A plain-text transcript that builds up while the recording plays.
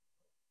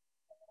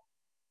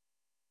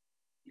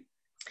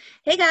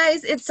Hey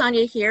guys, it's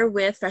Sonia here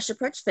with Fresh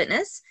Approach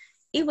Fitness,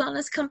 a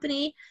wellness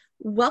company.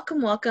 Welcome,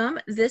 welcome.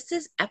 This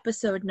is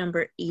episode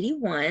number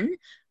 81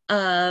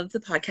 of the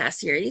podcast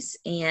series,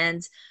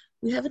 and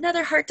we have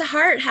another heart to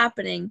heart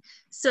happening.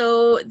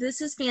 So,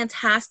 this is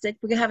fantastic.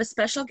 We're going to have a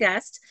special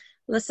guest,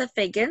 Lissa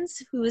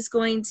Fagans, who is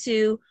going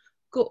to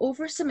go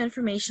over some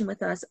information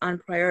with us on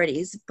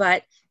priorities.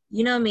 But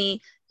you know me,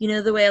 you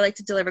know the way I like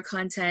to deliver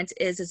content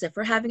is as if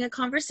we're having a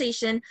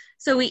conversation.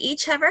 So we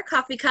each have our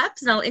coffee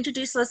cups, and I'll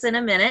introduce Lissa in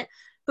a minute,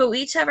 but we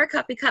each have our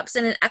coffee cups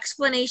and an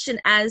explanation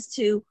as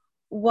to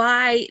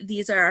why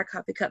these are our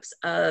coffee cups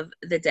of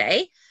the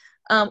day,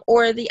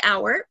 or the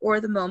hour, or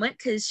the moment,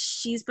 because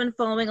she's been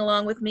following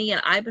along with me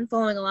and I've been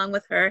following along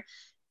with her.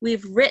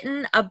 We've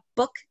written a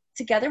book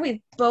together. Do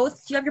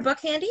you have your book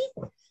handy?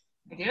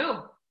 I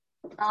do.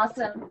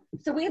 Awesome.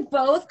 So we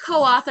both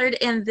co-authored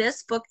in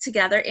this book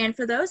together. And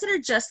for those that are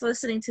just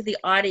listening to the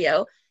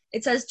audio,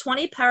 it says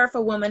 20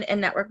 Powerful Women in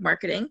Network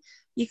Marketing.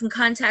 You can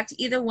contact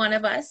either one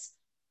of us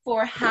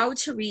for how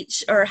to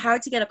reach or how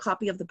to get a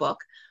copy of the book.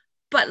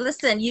 But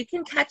listen, you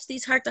can catch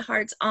these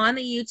heart-to-hearts on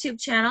the YouTube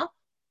channel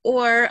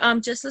or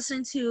just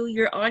listen to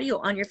your audio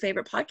on your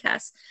favorite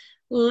podcast.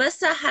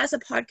 Lissa has a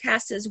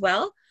podcast as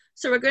well.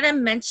 So we're going to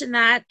mention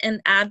that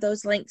and add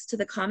those links to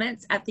the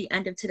comments at the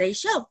end of today's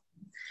show.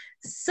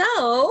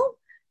 So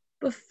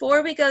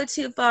before we go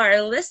too far,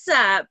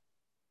 Lissa,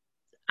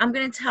 I'm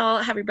going to tell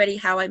everybody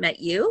how I met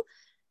you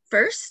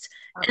first,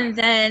 okay. And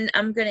then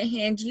I'm going to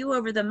hand you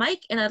over the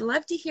mic, and I'd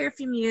love to hear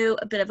from you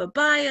a bit of a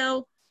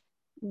bio,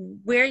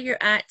 where you're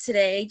at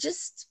today,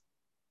 just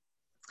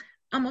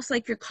almost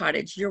like your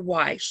cottage, your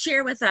why.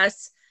 Share with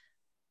us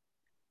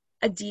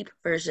a deep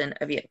version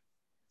of you,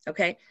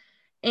 okay?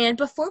 And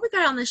before we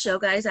got on the show,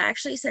 guys, I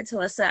actually said to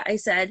Lissa, I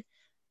said,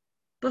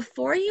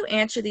 before you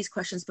answer these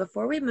questions,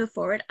 before we move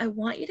forward, I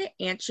want you to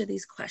answer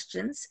these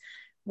questions.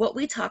 What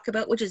we talk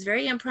about, which is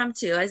very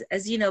impromptu,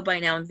 as you know by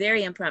now, I'm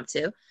very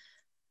impromptu.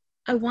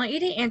 I want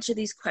you to answer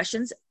these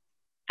questions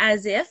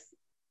as if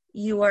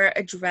you are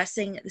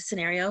addressing the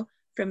scenario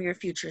from your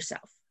future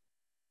self.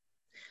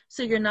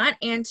 So you're not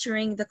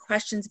answering the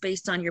questions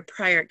based on your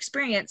prior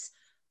experience,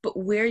 but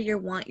where you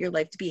want your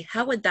life to be.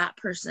 How would that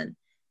person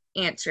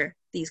answer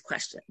these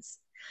questions?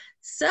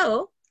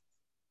 So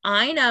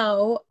I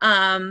know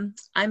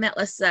I met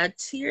Lissa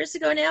 2 years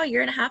ago now, a year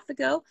and a half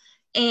ago,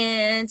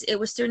 and it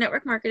was through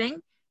network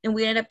marketing, and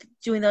we ended up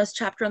doing those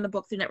chapter on the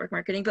book through network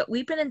marketing, but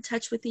we've been in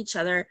touch with each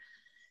other,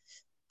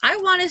 I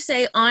want to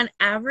say on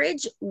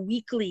average,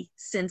 weekly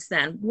since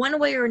then, one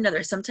way or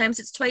another. Sometimes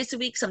it's twice a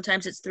week,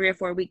 sometimes it's 3 or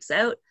 4 weeks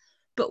out,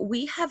 but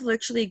we have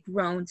literally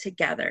grown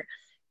together.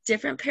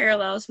 Different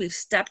parallels, we've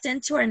stepped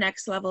into our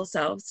next level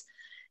selves,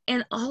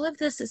 and all of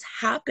this has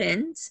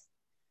happened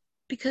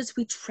because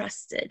we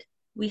trusted.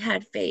 We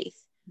had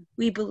faith.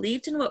 We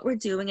believed in what we're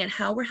doing and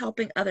how we're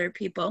helping other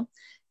people.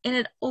 And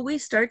it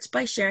always starts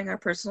by sharing our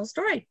personal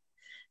story.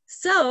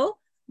 So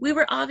we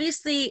were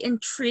obviously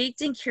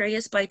intrigued and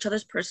curious by each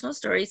other's personal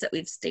stories that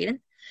we've stayed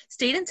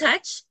in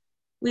touch.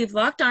 We've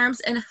locked arms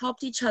and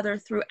helped each other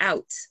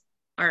throughout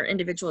our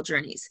individual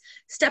journeys,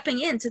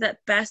 stepping into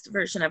that best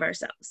version of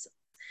ourselves.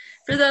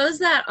 For those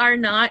that are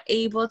not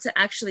able to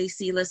actually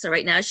see Lissa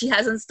right now, she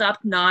hasn't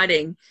stopped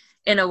nodding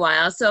in a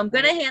while. So I'm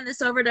going to hand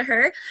this over to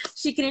her.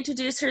 She can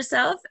introduce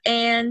herself,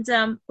 and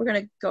we're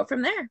going to go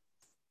from there.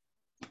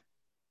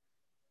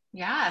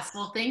 Yes.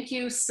 Well, thank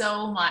you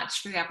so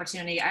much for the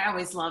opportunity. I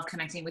always love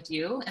connecting with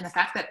you, and the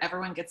fact that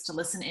everyone gets to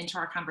listen into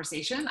our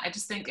conversation, I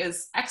just think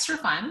is extra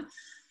fun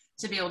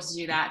to be able to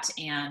do that.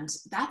 And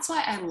that's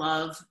why I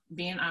love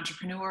being an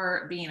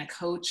entrepreneur, being a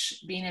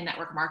coach, being in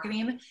network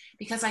marketing,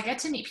 because I get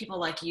to meet people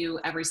like you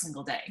every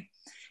single day.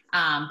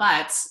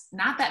 But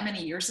not that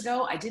many years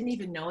ago, I didn't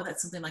even know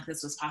that something like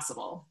this was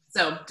possible.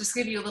 So just to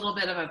give you a little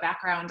bit of a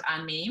background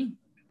on me,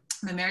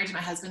 I've been married to my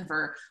husband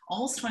for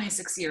almost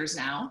 26 years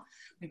now.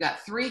 We've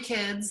got 3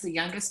 kids. The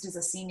youngest is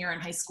a senior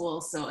in high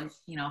school. So,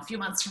 a few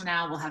months from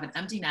now, we'll have an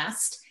empty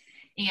nest.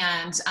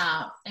 And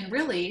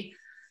really,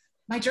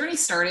 my journey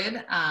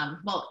started,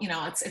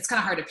 it's kind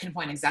of hard to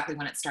pinpoint exactly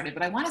when it started,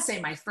 but I want to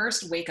say my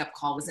first wake-up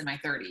call was in my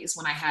 30s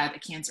when I had a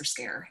cancer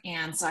scare.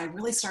 And so I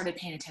really started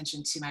paying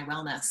attention to my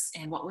wellness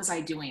and what was I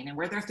doing, and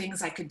were there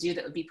things I could do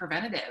that would be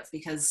preventative?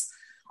 Because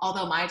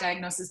although my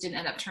diagnosis didn't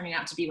end up turning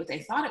out to be what they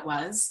thought it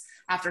was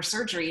after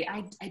surgery,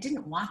 I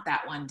didn't want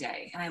that one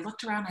day. And I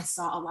looked around, I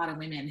saw a lot of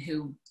women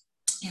who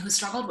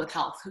struggled with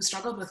health, who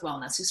struggled with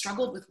wellness, who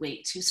struggled with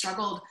weight, who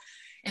struggled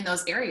in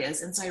those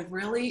areas. And so I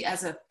really,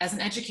 as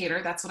an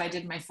educator, that's what I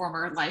did in my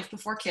former life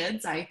before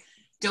kids, I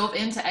dove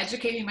into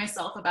educating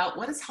myself about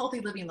what does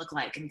healthy living look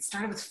like, and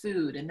started with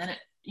food. And then it,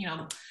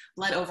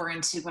 bled over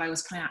into what I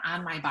was putting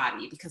on my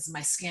body because of my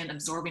skin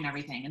absorbing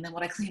everything. And then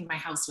what I cleaned my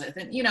house with,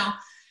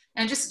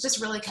 and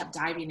just really kept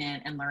diving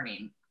in and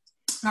learning.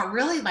 Now,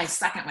 really my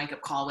second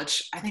wake-up call,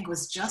 which I think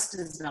was just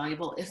as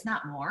valuable, if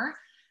not more,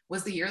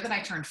 was the year that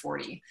I turned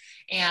 40.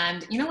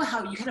 And you know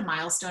how you hit a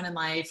milestone in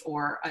life,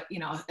 or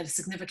a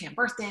significant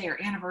birthday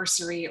or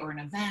anniversary or an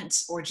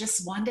event, or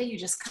just one day you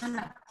just kind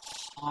of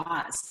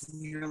pause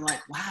and you're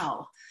like,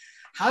 wow,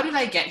 how did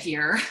I get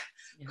here?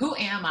 Who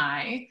am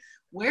I?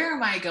 Where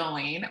am I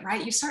going?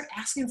 Right? You start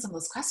asking some of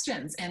those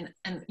questions, and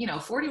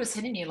 40 was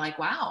hitting me like,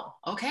 wow,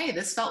 okay,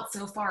 this felt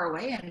so far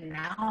away, and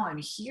now I'm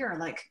here.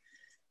 Like,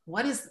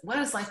 what is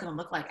life going to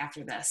look like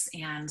after this?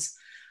 And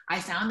I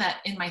found that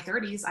in my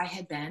 30s, I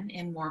had been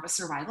in more of a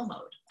survival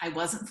mode. I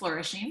wasn't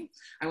flourishing.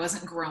 I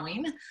wasn't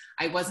growing.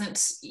 I wasn't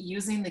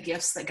using the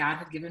gifts that God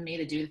had given me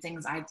to do the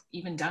things I'd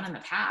even done in the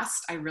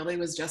past. I really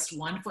was just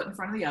one foot in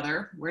front of the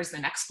other. Where's the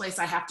next place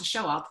I have to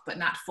show up, but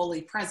not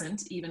fully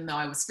present, even though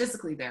I was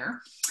physically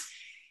there.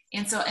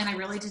 And I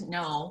really didn't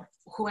know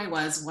who I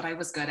was, what I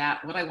was good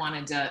at, what I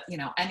wanted to,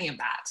 any of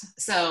that.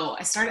 So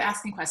I started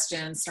asking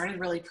questions,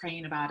 started really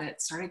praying about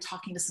it, started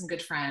talking to some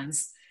good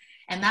friends.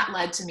 And that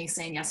led to me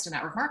saying yes to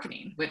network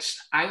marketing, which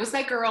I was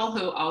that girl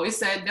who always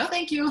said, no,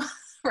 thank you,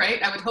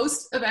 right? I would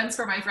host events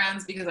for my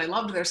friends because I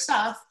loved their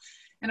stuff.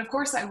 And of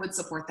course I would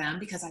support them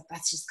because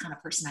that's just the kind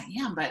of person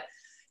I am, but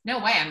no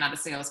way, I'm not a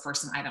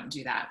salesperson. I don't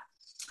do that.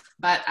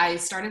 But I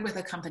started with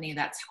a company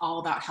that's all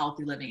about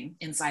healthy living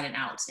inside and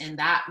out. And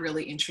that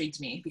really intrigued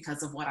me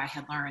because of what I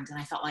had learned. And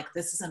I felt like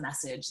this is a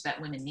message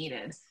that women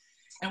needed.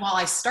 And while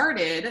I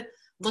started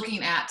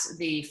looking at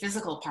the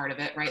physical part of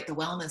it, right, the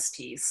wellness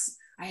piece,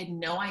 I had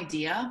no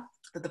idea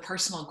that the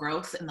personal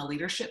growth and the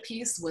leadership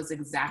piece was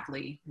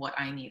exactly what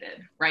I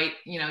needed, right?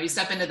 You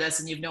step into this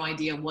and you have no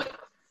idea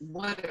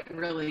what it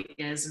really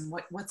is and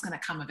what's going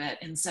to come of it.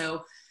 And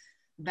so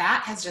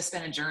that has just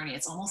been a journey.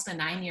 It's almost been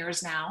 9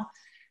 years now.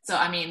 So,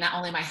 I mean, not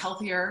only am I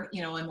healthier,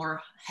 and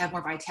have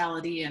more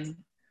vitality and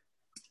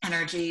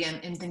energy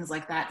and things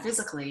like that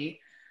physically,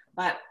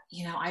 but,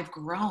 I've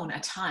grown a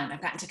ton.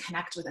 I've gotten to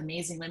connect with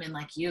amazing women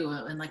like you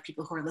and like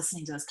people who are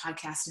listening to this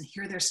podcast and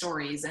hear their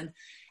stories and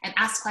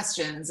ask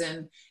questions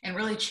and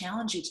really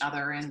challenge each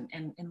other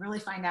and really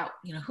find out,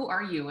 who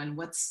are you and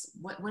what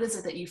is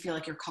it that you feel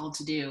like you're called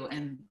to do?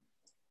 And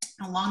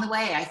along the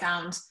way, I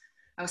found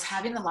I was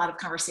having a lot of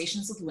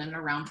conversations with women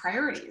around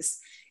priorities.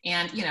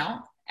 And,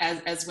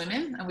 as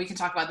women, and we can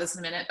talk about this in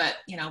a minute, but,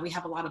 we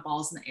have a lot of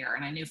balls in the air.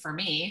 And I knew for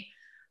me,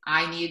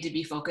 I needed to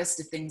be focused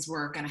if things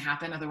were going to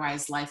happen.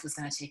 Otherwise, life was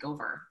going to take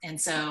over. And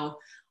so,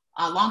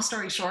 long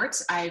story short,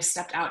 I've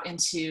stepped out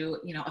into,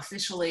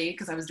 officially,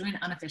 because I was doing it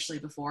unofficially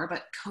before,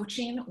 but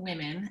coaching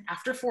women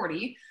after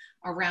 40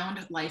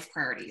 around life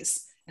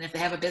priorities. And if they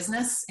have a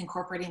business,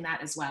 incorporating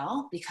that as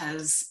well,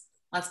 because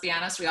let's be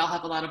honest, we all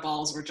have a lot of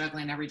balls we're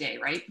juggling every day,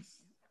 right?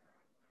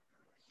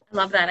 I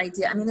love that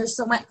idea. I mean, there's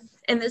so much,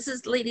 and this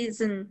is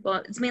ladies, and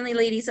well, it's mainly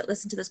ladies that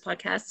listen to this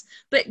podcast,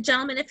 but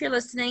gentlemen, if you're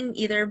listening,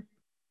 either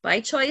by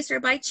choice or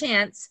by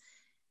chance,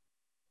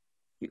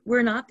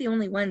 we're not the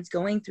only ones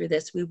going through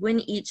this. We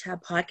wouldn't each have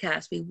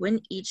podcasts. We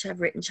wouldn't each have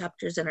written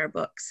chapters in our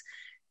books.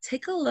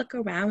 Take a look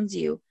around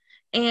you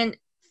and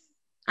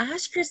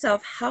ask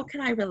yourself, how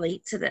can I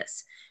relate to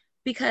this?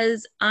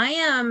 Because I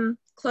am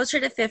closer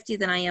to 50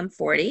 than I am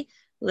 40.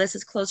 Liz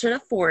is closer to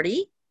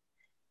 40,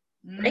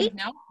 right?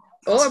 No.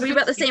 Oh, are we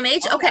about the same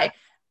age? Okay.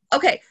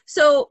 Okay.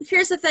 So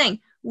here's the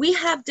thing. We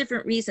have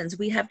different reasons.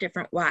 We have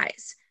different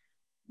whys.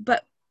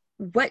 But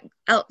what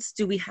else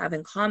do we have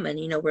in common?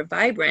 We're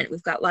vibrant.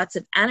 We've got lots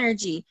of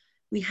energy.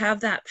 We have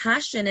that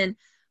passion. And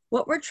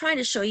what we're trying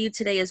to show you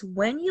today is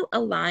when you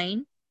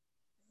align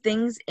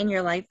things in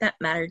your life that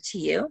matter to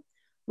you,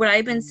 what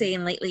I've been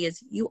saying lately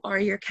is you are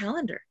your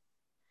calendar.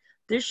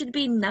 There should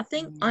be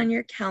nothing on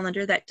your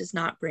calendar that does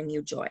not bring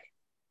you joy.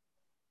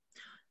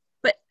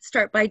 But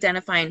start by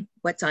identifying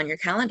what's on your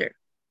calendar.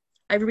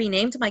 I've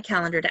renamed my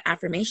calendar to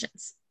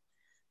affirmations.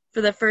 For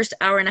the first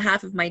hour and a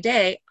half of my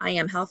day, I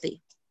am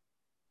healthy.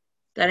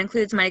 That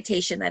includes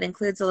meditation. That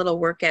includes a little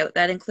workout.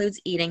 That includes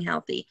eating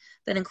healthy.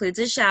 That includes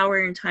a shower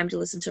and time to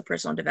listen to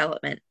personal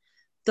development.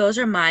 Those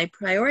are my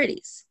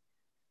priorities.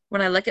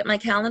 When I look at my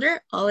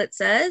calendar, all it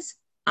says,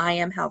 I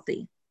am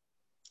healthy.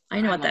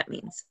 I know what that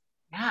means.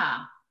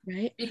 Yeah.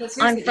 Right?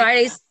 On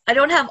Fridays, I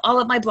don't have all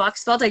of my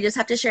blocks filled. I just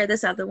have to share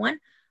this other one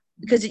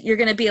because you're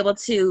going to be able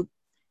to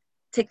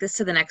take this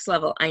to the next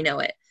level. I know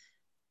it.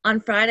 On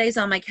Fridays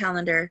on my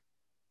calendar,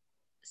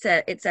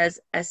 it says,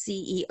 a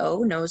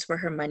CEO knows where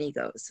her money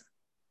goes.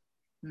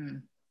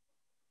 Right.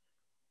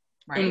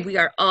 And we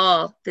are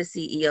all the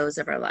CEOs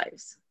of our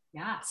lives.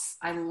 Yes,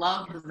 I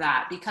love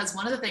that, because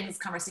one of the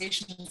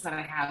conversations that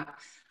I have,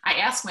 I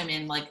ask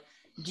women, like,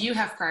 do you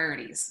have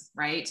priorities,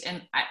 right?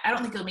 And I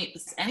don't think you'll meet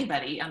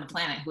anybody on the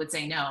planet who would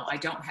say, no, I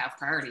don't have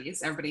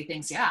priorities. Everybody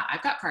thinks, yeah,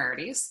 I've got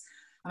priorities.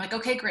 I'm like,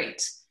 okay,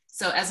 great.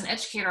 So as an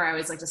educator, I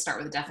always like to start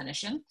with a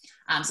definition.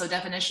 So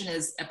definition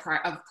is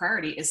of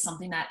priority is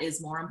something that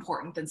is more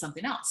important than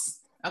something else.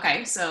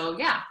 Okay, so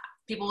yeah,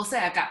 people will say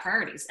I've got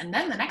priorities. And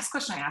then the next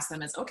question I ask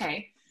them is,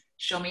 okay,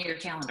 show me your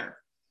calendar,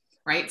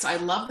 right? So I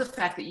love the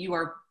fact that you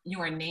are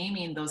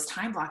naming those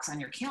time blocks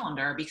on your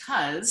calendar,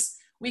 because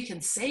we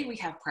can say we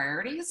have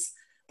priorities,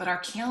 but our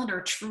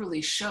calendar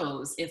truly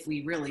shows if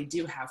we really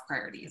do have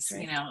priorities,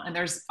 right. And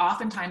there's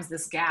oftentimes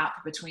this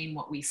gap between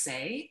what we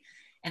say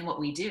and what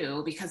we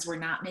do, because we're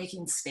not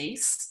making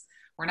space.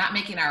 We're not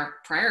making our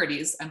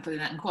priorities, I'm putting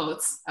that in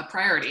quotes, a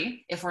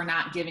priority, if we're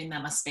not giving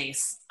them a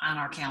space on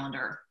our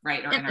calendar,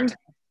 right? Or in our day.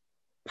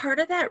 part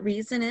of that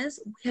reason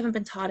is we haven't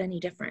been taught any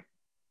different,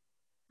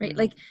 right? Mm.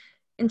 Like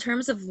in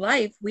terms of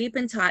life, we've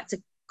been taught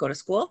to go to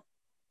school,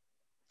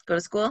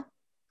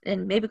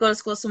 and maybe go to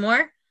school some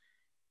more,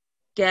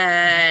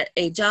 get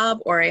a job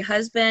or a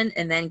husband,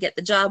 and then get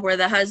the job or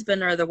the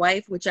husband or the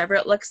wife, whichever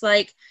it looks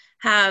like,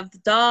 have the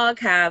dog,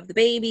 have the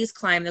babies,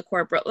 climb the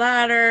corporate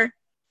ladder,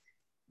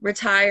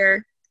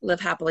 retire, live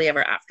happily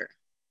ever after.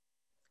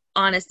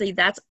 Honestly,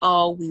 that's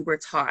all we were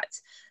taught.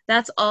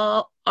 That's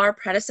all our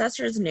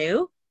predecessors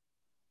knew.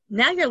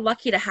 Now you're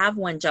lucky to have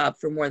one job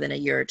for more than a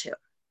year or two.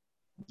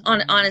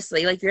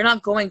 Honestly, like you're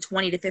not going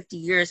 20 to 50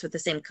 years with the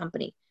same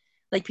company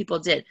like people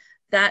did.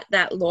 That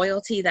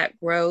loyalty, that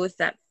growth,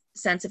 that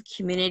sense of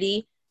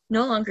community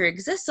no longer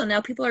exists. So now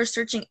people are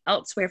searching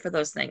elsewhere for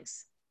those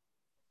things.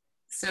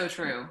 So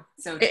true.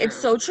 So true. It's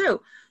so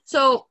true.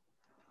 So,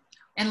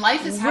 and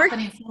life is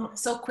happening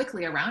so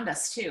quickly around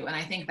us too. And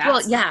I think that's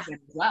well, yeah, as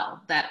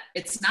well, that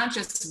it's not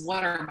just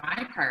what are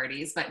my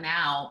priorities, but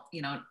now,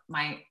 you know,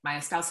 my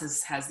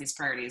spouse has these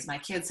priorities, my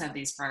kids have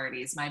these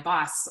priorities, my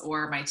boss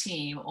or my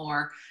team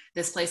or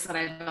this place that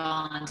I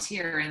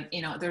volunteer. And,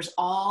 you know, there's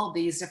all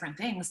these different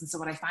things. And so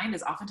what I find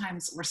is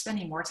oftentimes we're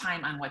spending more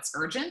time on what's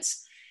urgent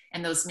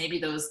and those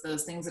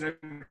things that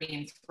are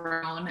being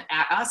thrown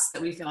at us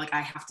that we feel like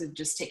I have to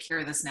just take care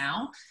of this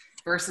now,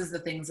 versus the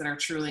things that are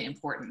truly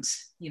important,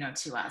 you know,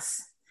 to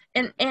us.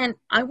 And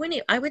I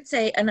would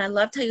say, and I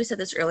loved how you said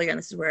this earlier, and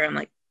this is where I'm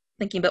like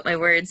thinking about my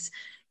words,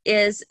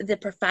 is the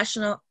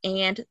professional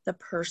and the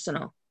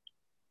personal.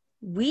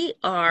 We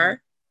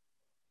are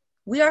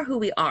who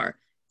we are.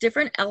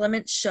 Different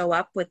elements show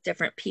up with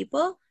different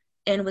people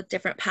and with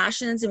different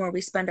passions and where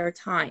we spend our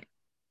time.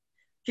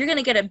 You're going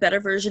to get a better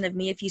version of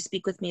me if you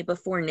speak with me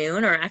before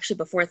noon or actually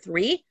before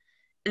 3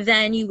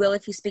 than you will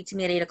if you speak to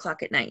me at 8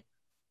 o'clock at night.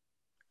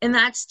 And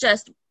that's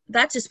just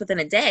within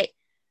a day.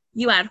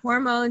 You add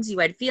hormones, you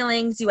add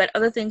feelings, you add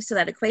other things to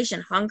that equation,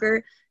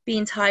 hunger,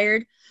 being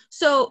tired.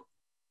 So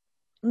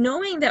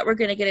knowing that we're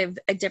going to get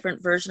a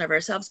different version of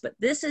ourselves, but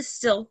this is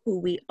still who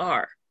we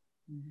are,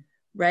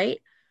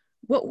 right?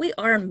 What we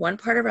are in one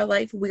part of our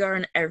life, we are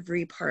in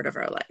every part of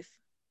our life.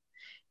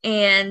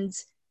 And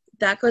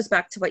that goes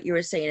back to what you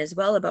were saying as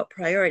well about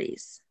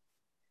priorities.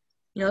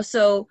 You know,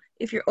 so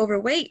if you're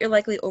overweight, you're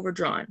likely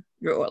overdrawn.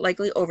 You're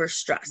likely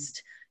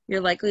overstressed. You're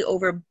likely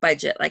over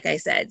budget, like I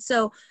said.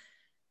 So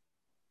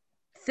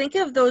think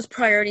of those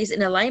priorities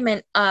in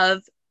alignment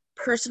of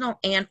personal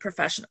and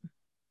professional,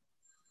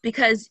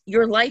 because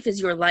your life is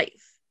your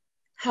life.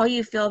 How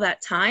you fill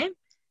that time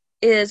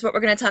is what we're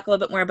going to talk a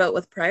little bit more about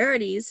with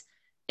priorities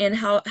and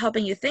how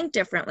helping you think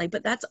differently.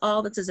 But that's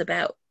all this is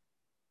about.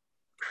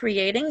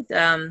 Creating,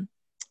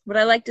 what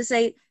I like to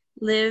say,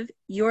 live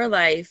your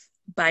life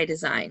by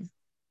design.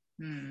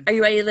 Are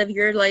you ready to live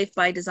your life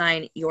by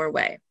design your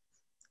way?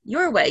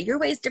 Your way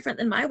is different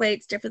than my way.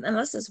 It's different than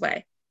Alyssa's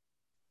way.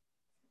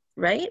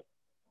 Right?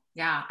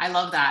 Yeah, I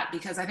love that,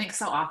 because I think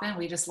so often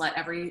we just let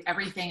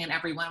everything and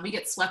everyone, we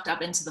get swept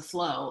up into the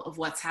flow of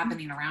what's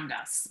happening around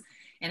us.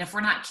 And if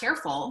we're not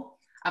careful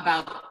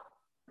about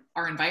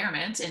our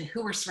environment and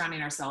who we're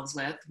surrounding ourselves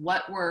with,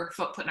 what we're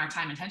putting our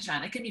time and attention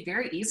on, it can be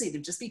very easy to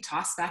just be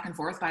tossed back and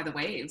forth by the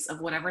waves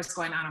of whatever's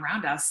going on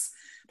around us,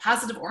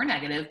 positive or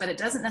negative, but it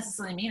doesn't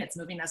necessarily mean it's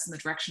moving us in the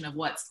direction of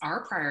what's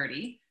our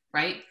priority,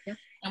 right? Yeah.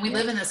 And we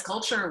live in this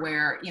culture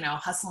where, you know,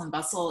 hustle and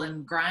bustle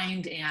and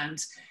grind and,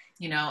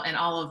 you know, and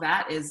all of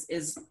that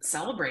is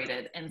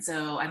celebrated. And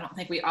so I don't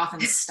think we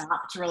often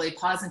stop to really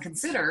pause and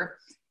consider,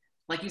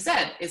 like you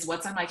said, is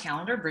what's on my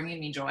calendar bringing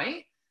me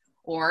joy?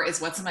 Or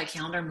is what's on my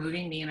calendar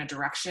moving me in a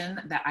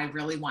direction that I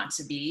really want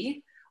to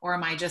be? Or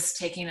am I just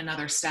taking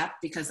another step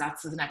because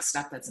that's the next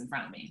step that's in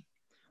front of me?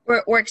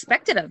 Or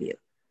expected of you.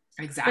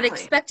 Exactly. But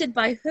expected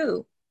by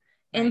who?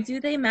 And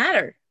do they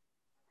matter?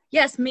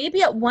 Yes,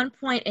 maybe at one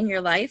point in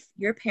your life,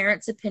 your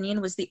parents'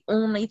 opinion was the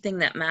only thing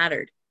that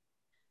mattered.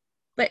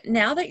 But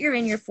now that you're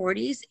in your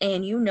 40s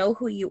and you know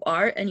who you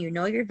are and you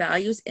know your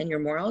values and your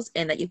morals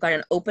and that you've got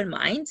an open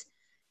mind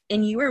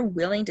and you are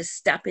willing to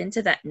step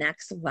into that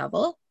next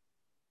level,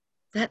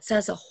 that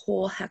says a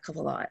whole heck of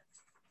a lot.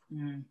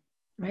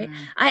 Right?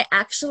 I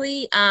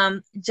actually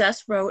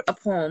just wrote a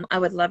poem I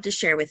would love to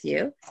share with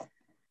you.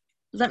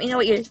 Let me know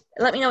what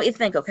you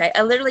think, okay?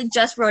 I literally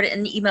just wrote it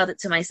and emailed it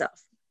to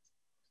myself.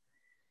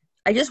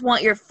 I just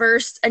want your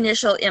first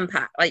initial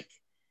impact. Like,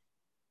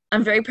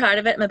 I'm very proud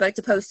of it. I'm about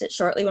to post it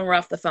shortly when we're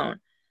off the phone.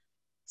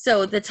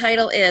 So the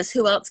title is,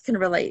 Who Else Can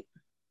Relate?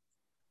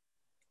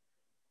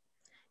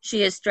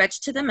 She is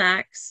stretched to the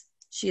max.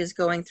 She is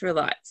going through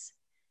lots.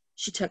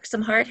 She took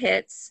some hard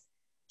hits.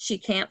 She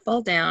can't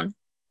fall down.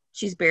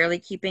 She's barely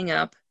keeping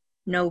up.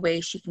 No way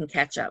she can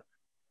catch up.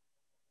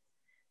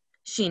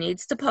 She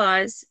needs to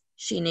pause.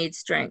 She needs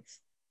strength.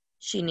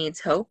 She needs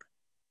hope.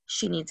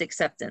 She needs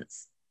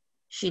acceptance.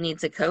 She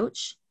needs a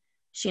coach.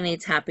 She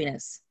needs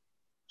happiness.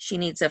 She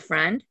needs a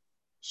friend.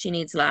 She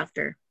needs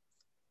laughter.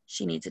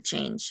 She needs a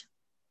change.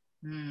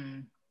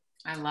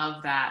 I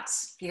love that,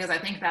 because I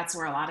think that's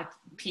where a lot of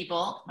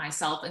people,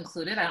 myself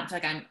included, I don't feel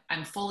like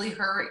I'm fully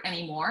her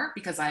anymore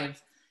because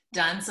I've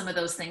done some of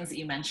those things that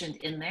you mentioned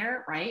in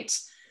there, right?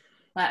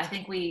 But I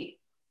think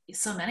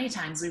so many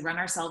times we run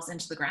ourselves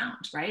into the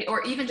ground, right?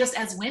 Or even just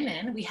as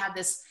women, we have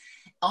this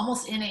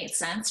almost innate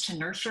sense to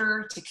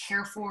nurture, to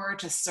care for,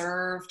 to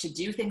serve, to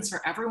do things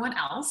for everyone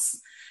else,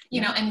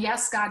 and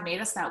yes, God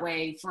made us that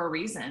way for a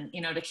reason,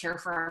 to care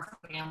for our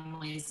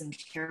families and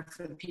care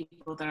for the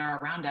people that are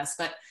around us,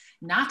 but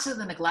not to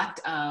the neglect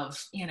of,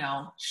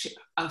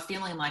 of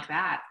feeling like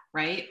that,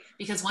 right?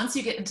 Because once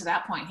you get into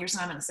that point, here's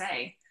what I'm going to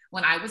say.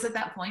 When I was at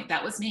that point,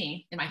 that was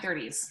me in my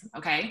 30s.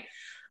 Okay.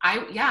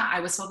 I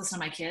was focused on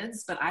my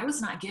kids, but I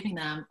was not giving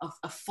them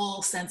a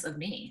full sense of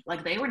me.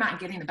 Like they were not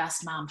getting the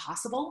best mom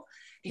possible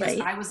because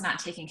I was not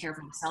taking care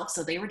of myself.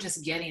 So they were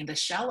just getting the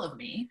shell of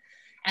me.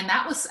 And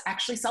that was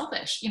actually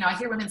selfish. I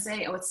hear women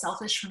say, oh, it's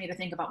selfish for me to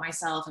think about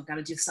myself. I've got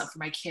to do stuff for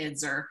my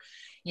kids or,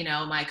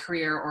 my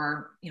career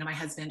or, my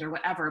husband or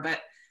whatever. But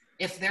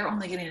if they're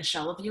only getting a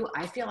shell of you,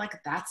 I feel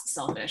like that's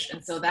selfish.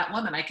 And so that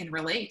woman, I can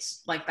relate,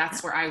 like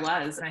that's where I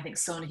was. And I think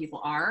so many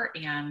people are.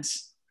 And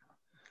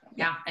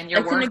yeah. And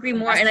your I couldn't agree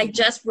more. And I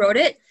just wrote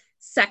it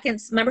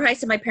seconds. Remember how I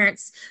said my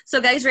parents,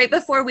 so guys, right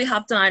before we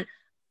hopped on,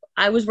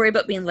 I was worried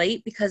about being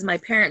late because my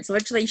parents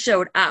literally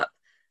showed up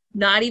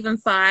not even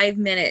 5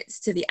 minutes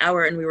to the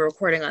hour and we were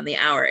recording on the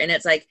hour. And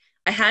it's like,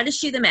 I had to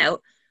shoot them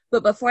out.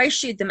 But before I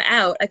shoot them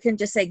out, I couldn't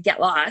just say, get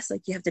lost.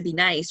 Like you have to be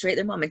nice, right?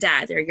 They're mom and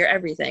dad. They're your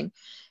everything.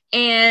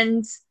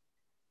 And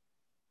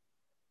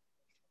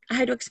I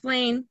had to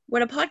explain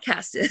what a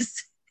podcast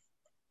is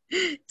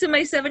to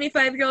my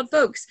 75-year-old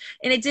folks.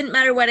 And it didn't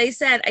matter what I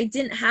said. I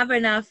didn't have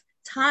enough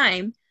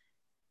time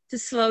to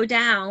slow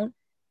down,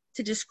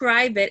 to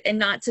describe it, and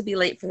not to be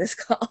late for this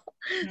call.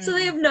 So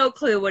they have no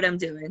clue what I'm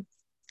doing.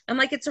 I'm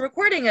like, it's a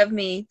recording of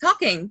me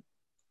talking.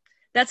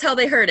 That's how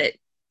they heard it.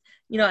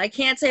 I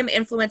can't say I'm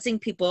influencing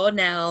people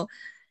now,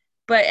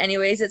 but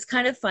anyways, it's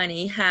kind of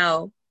funny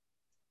how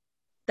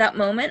that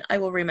moment I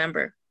will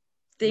remember.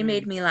 They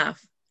made me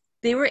laugh.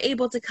 They were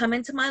able to come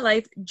into my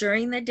life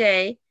during the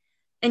day.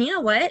 And you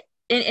know what?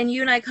 And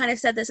you and I kind of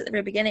said this at the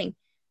very beginning.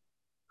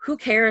 Who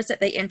cares that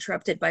they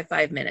interrupted by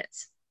 5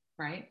 minutes?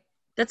 Right.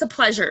 That's a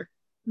pleasure.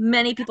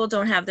 Many people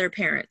don't have their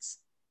parents.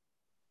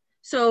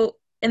 So,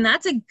 and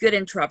that's a good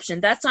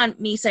interruption. That's not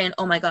me saying,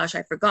 oh my gosh,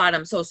 I forgot.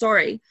 I'm so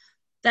sorry.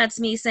 That's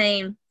me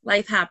saying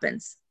life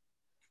happens.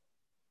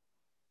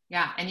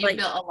 Yeah. And you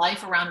built a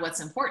life around what's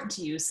important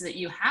to you so that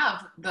you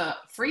have the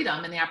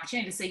freedom and the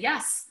opportunity to say,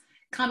 yes,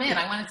 come in.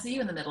 Yeah. I want to see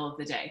you in the middle of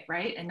the day.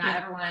 Right. And not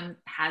everyone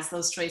has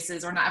those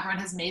choices, or not everyone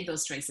has made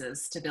those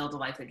choices to build a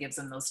life that gives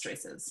them those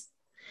choices.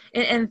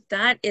 And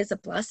that is a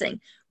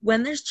blessing.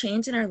 When there's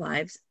change in our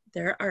lives,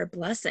 there are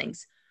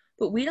blessings,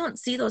 but we don't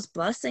see those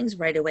blessings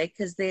right away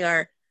because they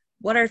are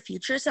what our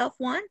future self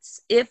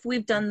wants. If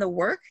we've done the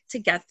work to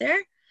get there,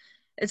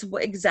 it's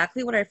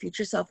exactly what our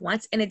future self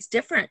wants. And it's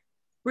different.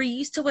 We're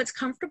used to what's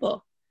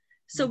comfortable.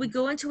 So we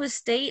go into a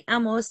state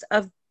almost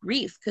of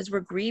grief because we're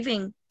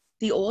grieving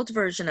the old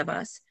version of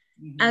us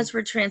as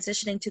we're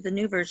transitioning to the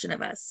new version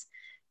of us.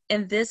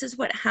 And this is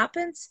what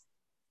happens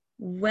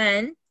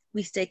when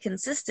we stay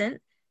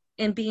consistent,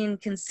 and being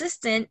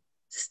consistent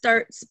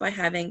starts by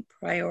having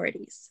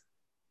priorities.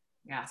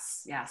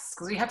 Yes. Yes.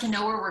 Because we have to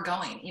know where we're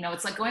going.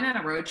 It's like going on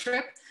a road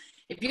trip.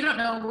 If you don't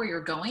know where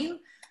you're going,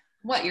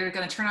 what, you're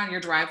going to turn on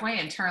your driveway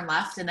and turn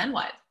left and then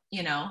what?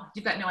 You've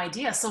got no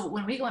idea. So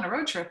when we go on a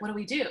road trip, what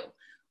do?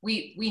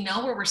 We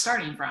know where we're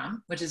starting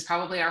from, which is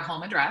probably our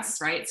home address,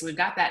 right? So we've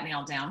got that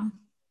nailed down.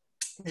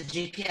 The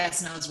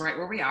GPS knows right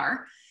where we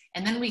are.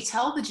 And then we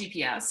tell the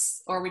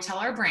GPS, or we tell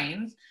our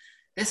brain,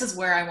 this is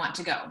where I want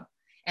to go.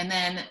 And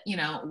then,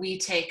 we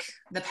take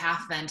the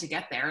path then to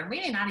get there. And we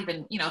may not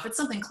even, if it's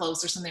something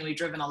close or something we've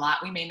driven a lot,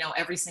 we may know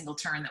every single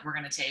turn that we're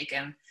going to take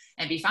and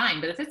be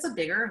fine. But if it's a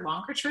bigger,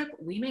 longer trip,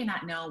 we may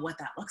not know what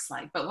that looks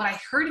like. But what I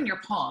heard in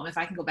your poem, if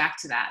I can go back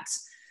to that,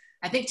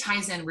 I think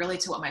ties in really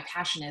to what my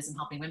passion is in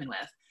helping women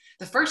with.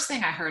 The first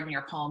thing I heard in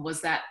your poem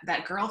was that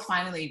girl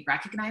finally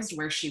recognized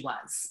where she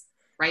was,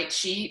 right?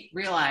 She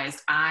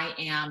realized, I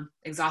am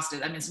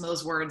exhausted. I mean, some of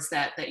those words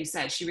that you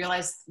said, she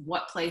realized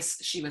what place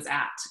she was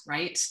at,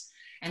 right?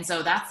 And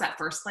so that's that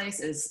first place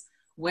is,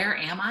 where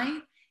am I?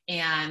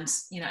 And,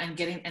 and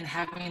getting and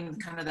having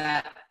kind of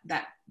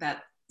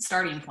that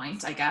starting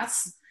point, I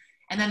guess.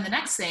 And then the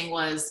next thing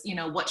was,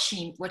 what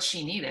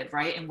she needed,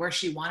 right? And where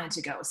she wanted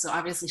to go. So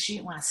obviously she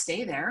didn't want to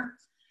stay there,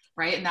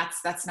 right? And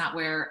that's not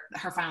where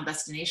her final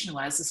destination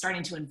was. So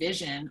starting to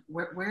envision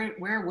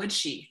where would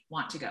she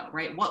want to go,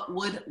 right? What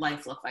would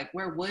life look like?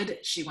 Where would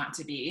she want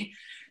to be?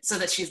 So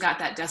that she's got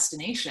that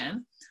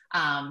destination,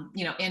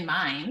 in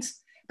mind.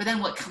 But then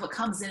what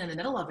comes in the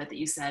middle of it that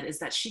you said is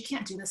that she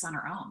can't do this on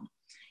her own.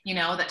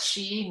 That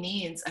she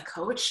needs a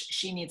coach,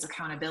 she needs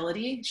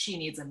accountability, she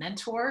needs a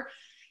mentor.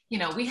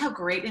 We have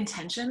great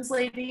intentions,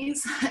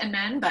 ladies and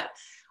men, but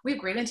we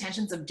have great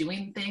intentions of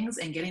doing things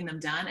and getting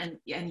them done.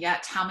 And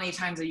yet how many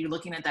times are you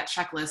looking at that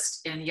checklist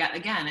and yet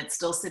again, it's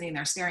still sitting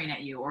there staring at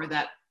you, or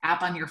that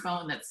app on your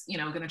phone that's,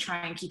 going to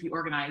try and keep you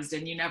organized,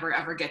 and you never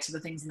ever get to the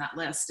things in that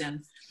list.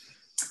 And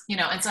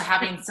so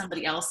having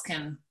somebody else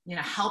can,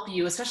 help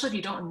you, especially if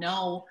you don't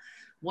know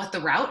what the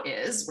route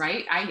is,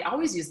 right? I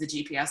always use the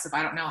GPS. If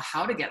I don't know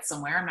how to get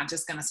somewhere, I'm not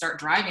just going to start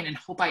driving and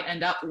hope I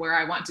end up where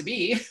I want to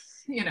be,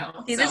 you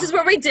know. See, this is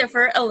where we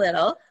differ a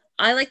little.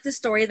 I like the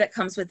story that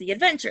comes with the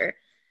adventure.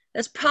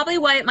 That's probably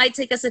why it might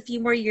take us a few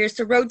more years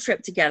to road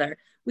trip together.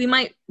 We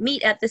might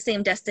meet at the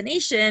same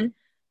destination,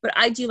 but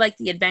I do like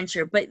the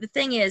adventure. But the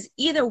thing is,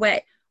 either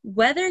way,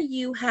 whether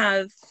you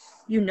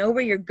know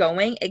where you're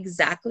going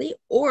exactly,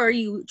 or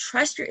you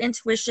trust your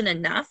intuition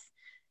enough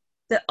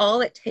that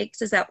all it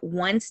takes is that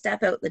one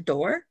step out the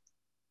door,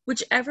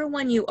 whichever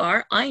one you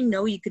are, I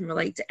know you can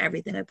relate to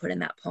everything I put in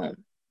that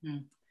poem.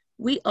 Mm.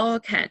 We all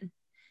can.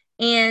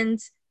 And,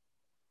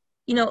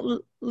 you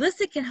know,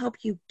 Lissa can help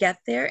you get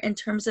there in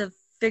terms of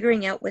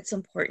figuring out what's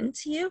important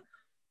to you.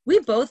 We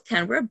both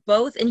can. We're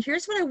both. And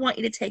here's what I want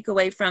you to take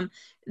away from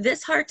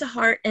this heart to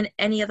heart and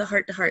any of the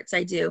heart to hearts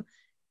I do.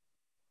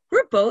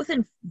 We're both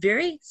in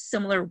very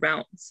similar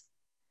realms.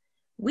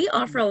 We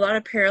offer a lot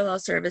of parallel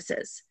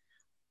services.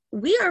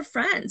 We are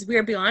friends. We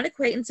are beyond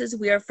acquaintances.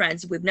 We are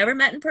friends. We've never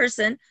met in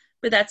person,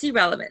 but that's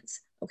irrelevant.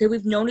 Okay,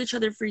 we've known each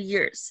other for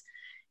years.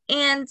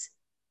 And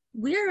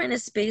we are in a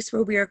space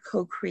where we are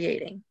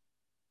co-creating.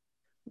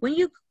 When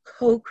you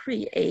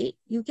co-create,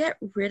 you get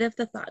rid of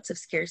the thoughts of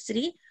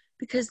scarcity,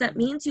 because that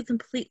means you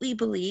completely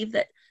believe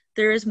that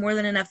there is more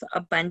than enough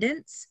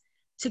abundance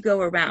to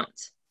go around.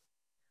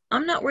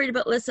 I'm not worried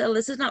about Lissa.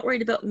 Lissa's not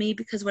worried about me,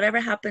 because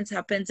whatever happens,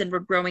 happens, and we're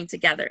growing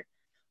together.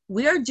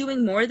 We are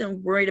doing more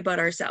than worried about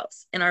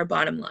ourselves and our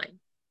bottom line.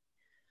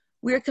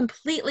 We are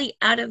completely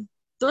out of,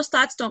 those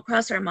thoughts don't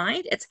cross our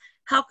mind. It's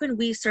how can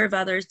we serve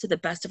others to the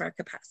best of our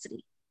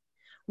capacity?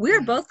 We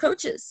are both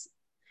coaches.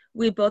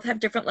 We both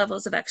have different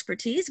levels of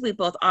expertise. We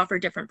both offer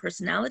different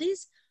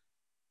personalities.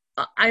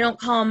 I don't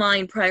call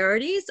mine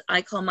priorities.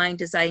 I call mine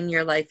design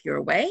your life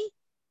your way.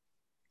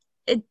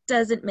 It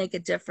doesn't make a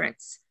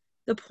difference.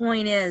 The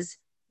point is,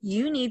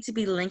 you need to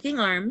be linking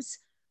arms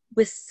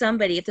with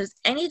somebody. If there's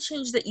any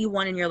change that you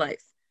want in your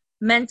life,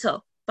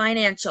 mental,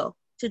 financial,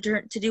 to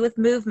do with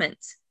movement,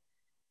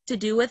 to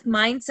do with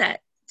mindset,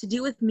 to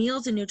do with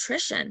meals and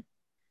nutrition,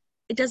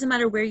 it doesn't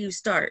matter where you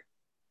start.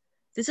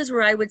 This is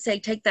where I would say,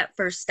 take that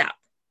first step.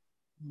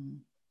 Mm.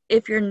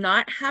 If you're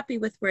not happy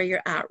with where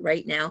you're at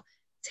right now,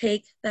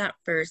 take that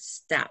first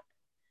step,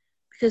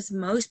 because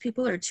most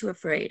people are too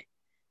afraid.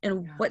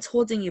 And what's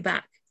holding you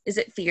back? Is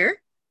it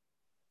fear?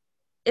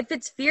 If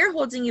it's fear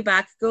holding you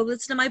back, go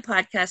listen to my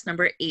podcast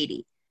number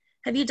 80.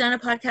 Have you done a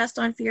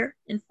podcast on fear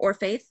or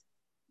faith?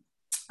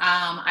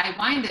 I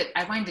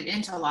wind it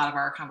into a lot of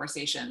our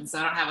conversations. So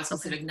I don't have a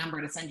specific number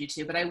to send you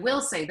to, but I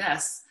will say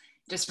this,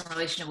 just in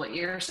relation to what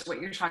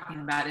you're talking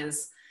about,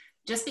 is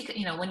just because,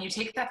 you know, when you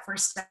take that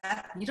first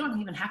step, you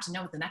don't even have to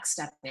know what the next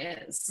step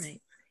is.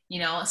 Right. You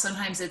know,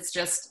 sometimes it's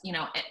just, you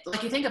know,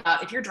 like you think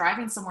about, if you're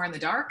driving somewhere in the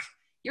dark,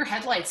 your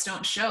headlights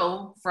don't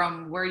show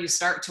from where you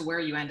start to where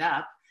you end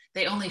up.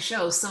 They only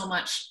show so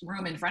much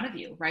room in front of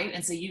you, right?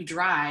 And so you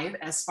drive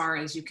as far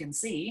as you can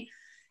see.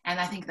 And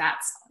I think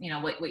that's, you know,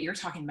 what you're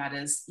talking about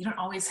is you don't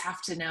always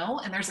have to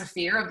know. And there's a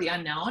fear of the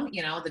unknown,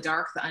 you know, the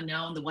dark, the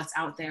unknown, the what's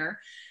out there.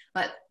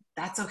 But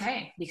that's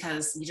okay,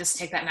 because you just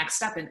take that next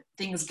step and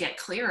things get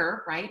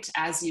clearer, right?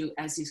 As you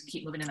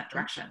keep moving in that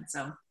direction.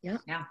 So yeah.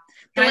 Can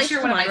I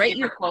share one of my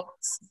favorite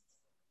quotes?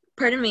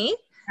 Pardon me?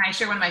 Can I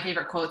share one of my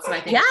favorite quotes that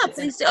I think? Yeah,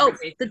 please do. Oh,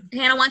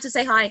 Hannah wants to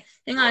say hi.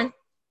 Hang on.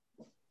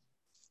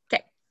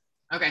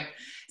 Okay.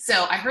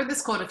 So I heard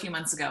this quote a few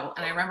months ago,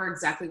 and I remember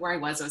exactly where I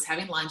was. I was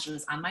having lunch. I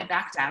was on my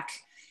back deck,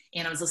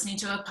 and I was listening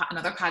to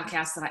another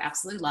podcast that I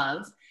absolutely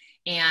love.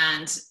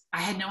 And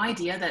I had no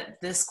idea that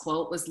this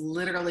quote was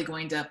literally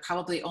going to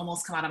probably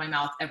almost come out of my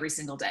mouth every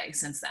single day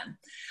since then.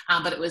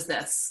 But it was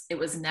this: it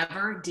was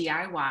never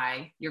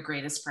DIY your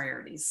greatest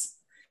priorities.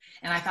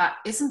 And I thought,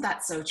 isn't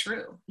that so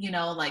true? You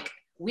know, like,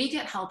 we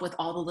get help with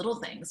all the little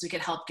things. We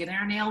get help getting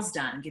our nails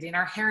done, getting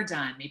our hair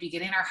done, maybe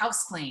getting our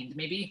house cleaned,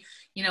 maybe,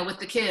 you know, with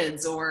the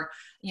kids, or,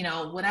 you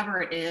know,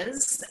 whatever it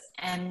is.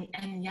 And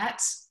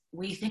yet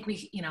we think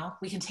we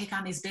can take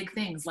on these big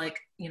things, like,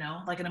 you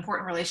know, like an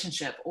important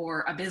relationship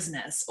or a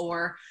business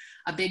or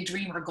a big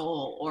dream or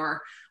goal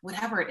or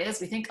whatever it is.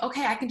 We think,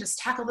 okay, I can just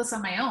tackle this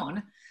on my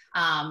own.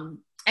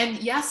 And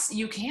yes,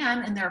 you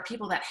can. And there are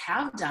people that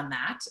have done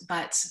that.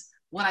 But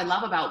what I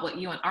love about what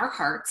you and our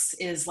hearts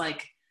is,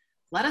 like,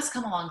 let us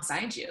come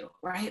alongside you,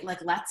 right?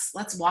 Like,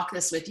 let's walk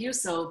this with you,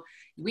 so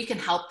we can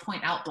help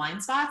point out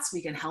blind spots.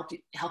 We can help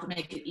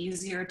make it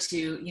easier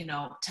to, you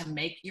know, to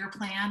make your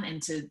plan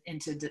and to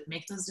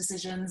make those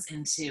decisions,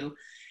 and to,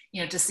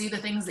 you know, to see the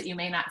things that you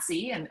may not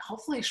see, and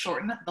hopefully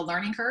shorten the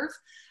learning curve.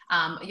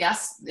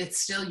 Yes,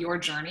 it's still your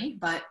journey,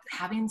 but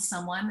having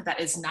someone that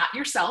is not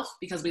yourself,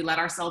 because we let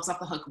ourselves off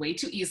the hook way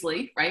too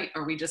easily, right?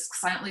 Or we just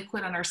silently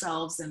quit on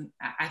ourselves, and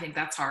I think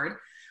that's hard.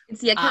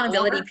 It's the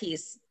accountability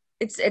piece.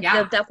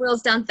 That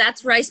boils down.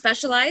 That's where I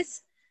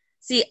specialize.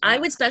 See, I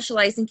would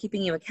specialize in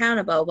keeping you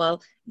accountable,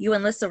 while you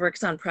and Lissa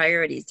works on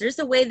priorities. There's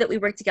a way that we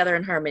work together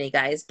in harmony,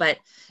 guys, but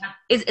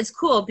it's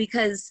cool,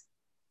 because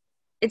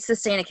it's the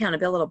same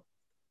accountability,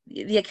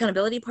 the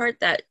accountability part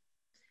that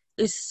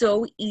is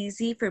so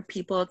easy for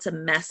people to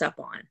mess up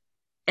on.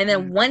 And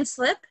then one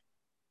slip,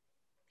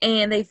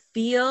 and they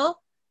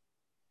feel,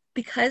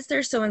 because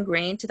they're so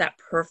ingrained to that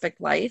perfect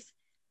life,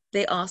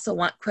 they also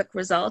want quick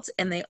results,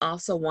 and they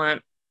also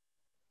want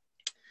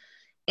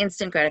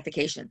instant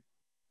gratification.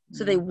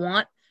 So they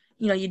want,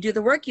 you do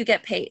the work, you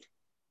get paid.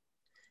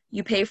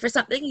 You pay for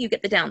something, you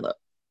get the download.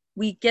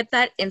 We get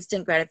that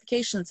instant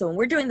gratification. So when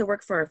we're doing the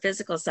work for our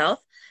physical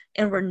self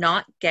and we're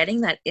not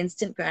getting that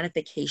instant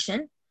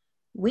gratification,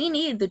 we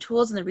need the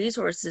tools and the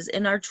resources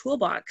in our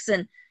toolbox.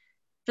 And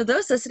for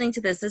those listening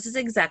to this, this is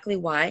exactly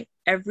why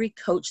every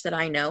coach that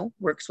I know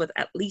works with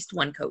at least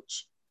one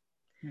coach.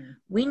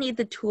 We need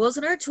the tools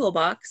in our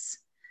toolbox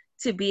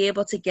to be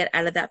able to get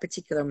out of that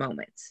particular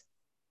moment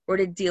or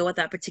to deal with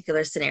that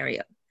particular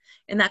scenario.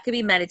 And that could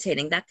be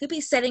meditating. That could be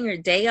setting your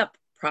day up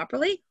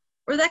properly,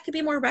 or that could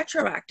be more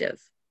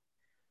retroactive.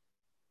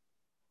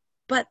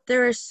 But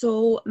there are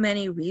so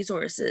many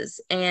resources,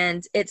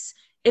 and if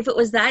it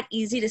was that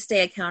easy to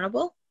stay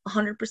accountable,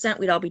 100%,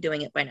 we'd all be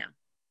doing it by now.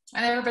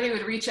 And everybody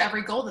would reach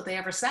every goal that they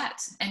ever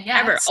set. And yet,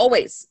 ever,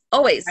 always.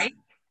 Right?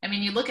 I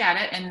mean, you look at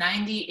it, and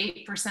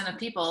 98% of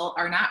people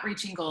are not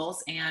reaching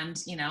goals, and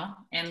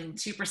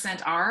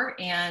 2% are,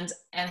 and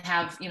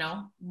have,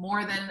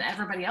 more than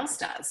everybody else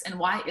does. And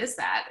why is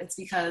that? It's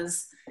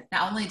because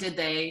not only did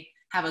they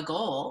have a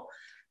goal,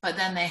 but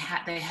then they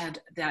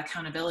had that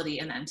accountability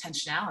and the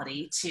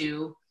intentionality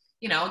to,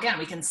 again,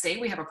 we can say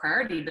we have a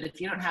priority, but if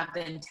you don't have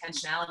the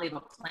intentionality of a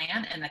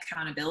plan and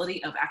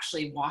accountability of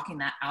actually walking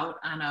that out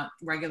on a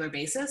regular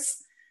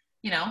basis,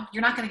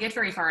 you're not going to get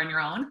very far on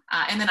your own.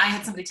 And then I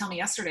had somebody tell me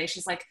yesterday,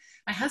 she's like,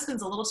 my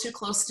husband's a little too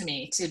close to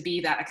me to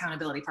be that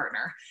accountability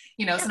partner.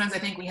 Sometimes I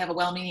think we have a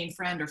well-meaning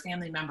friend or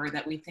family member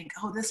that we think,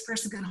 oh, this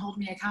person can hold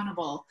me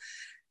accountable.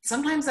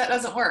 Sometimes that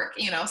doesn't work.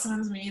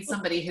 Sometimes we need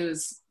somebody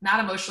who's not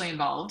emotionally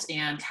involved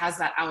and has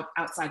that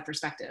outside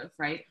perspective,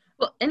 right?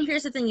 Well, and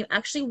here's the thing, you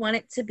actually want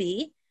it to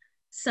be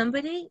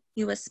somebody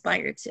you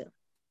aspire to.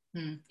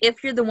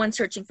 If you're the one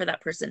searching for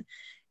that person.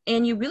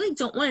 And you really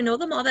don't want to know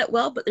them all that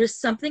well, but there's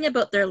something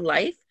about their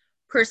life,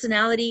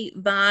 personality,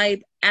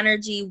 vibe,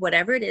 energy,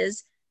 whatever it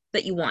is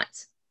that you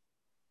want.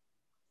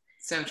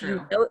 So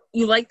true.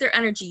 You like their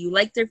energy, you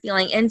like their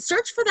feeling, and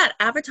search for that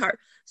avatar,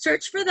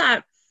 search for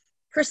that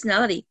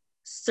personality,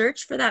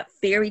 search for that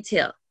fairy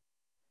tale,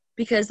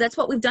 because that's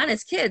what we've done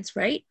as kids,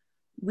 right?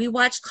 We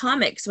watched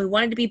comics, we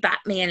wanted to be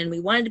Batman, and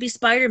we wanted to be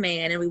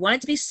Spider-Man, and we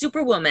wanted to be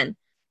Superwoman.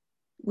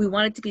 We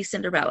wanted to be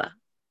Cinderella.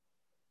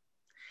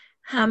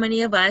 How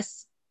many of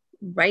us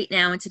right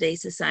now in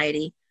today's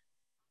society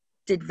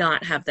did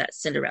not have that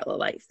Cinderella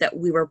life that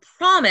we were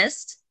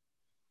promised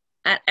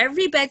at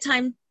every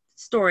bedtime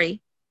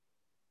story?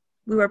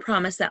 We were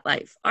promised that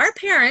life. Our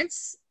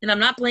parents, and I'm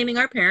not blaming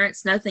our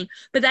parents, nothing,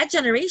 but that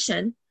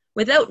generation,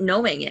 without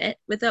knowing it,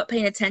 without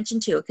paying attention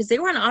to it, because they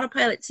were on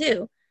autopilot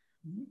too,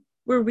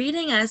 were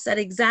reading us that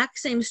exact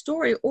same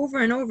story over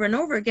and over and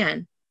over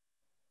again.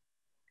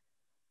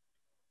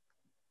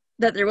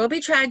 That there will be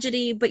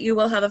tragedy, but you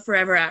will have a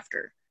forever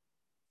after.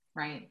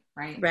 Right.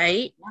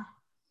 Yeah.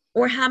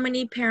 Or how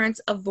many parents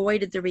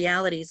avoided the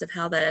realities of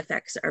how that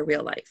affects our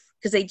real life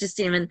because they just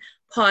didn't even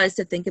pause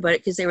to think about it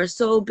because they were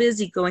so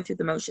busy going through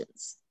the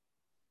motions.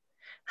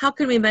 How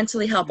can we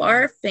mentally help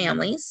our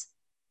families?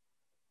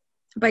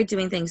 By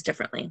doing things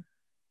differently,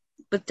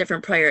 with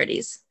different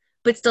priorities,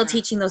 but still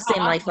teaching those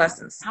same life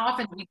lessons. How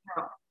often we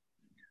grow up?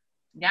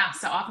 Yeah,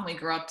 so often we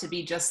grow up to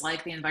be just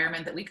like the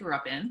environment that we grew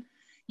up in,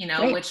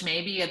 right. Which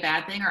may be a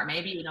bad thing or it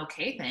may be an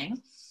okay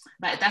thing.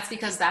 But that's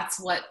because that's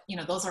what,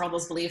 those are all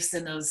those beliefs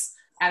and those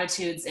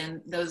attitudes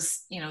and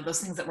those, those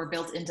things that were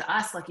built into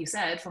us, like you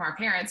said, from our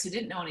parents who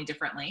didn't know any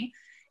differently.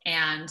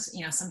 And,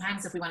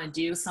 sometimes if we want to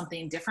do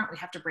something different, we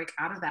have to break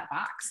out of that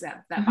box,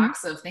 that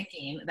box of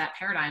thinking, that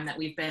paradigm that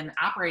we've been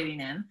operating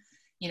in,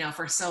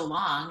 for so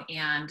long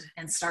and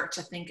start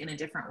to think in a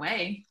different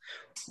way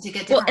to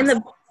get different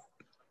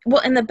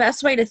and the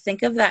best way to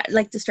think of that,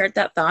 like to start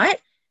that thought,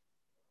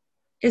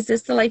 is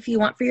this the life you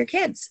want for your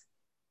kids?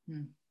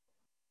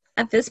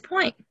 At this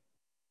point,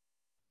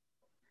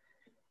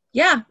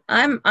 yeah,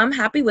 I'm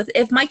happy with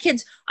if my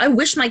kids, I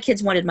wish my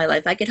kids wanted my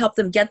life. I could help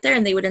them get there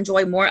and they would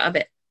enjoy more of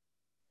it.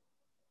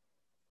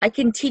 I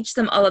can teach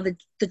them all of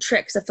the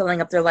tricks of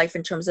filling up their life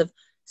in terms of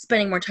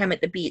spending more time at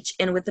the beach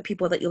and with the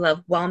people that you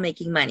love while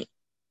making money.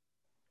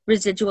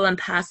 Residual and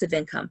passive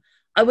income.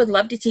 I would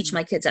love to teach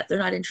my kids that. They're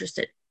not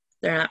interested.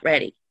 They're not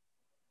ready.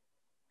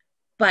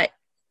 But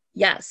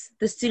yes,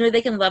 the sooner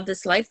they can love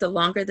this life, the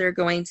longer they're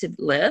going to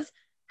live,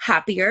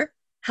 happier,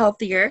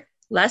 healthier,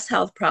 less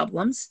health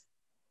problems,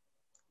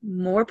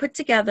 more put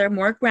together,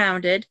 more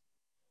grounded.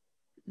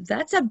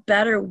 That's a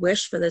better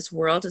wish for this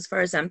world as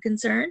far as I'm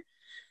concerned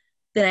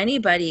than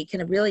anybody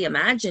can really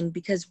imagine,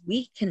 because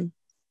we can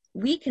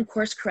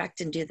course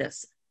correct and do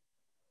this.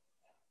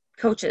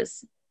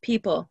 Coaches,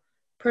 people,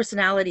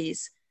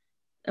 personalities,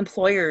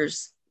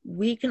 employers,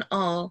 we can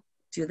all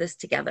do this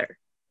together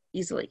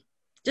easily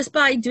just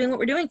by doing what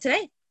we're doing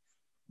today.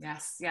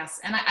 Yes.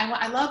 And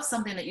I love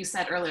something that you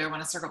said earlier. I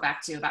want to circle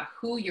back to about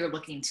who you're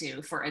looking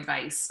to for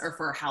advice or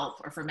for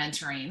help or for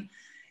mentoring.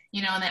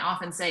 you know, and they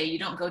often say you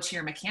don't go to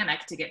your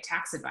mechanic to get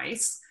tax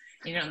advice.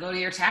 You don't go to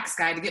your tax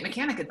guy to get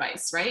mechanic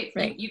advice, right?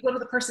 Right. You go to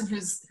the person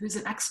who's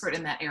an expert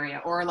in that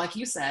area, or like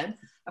you said,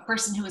 a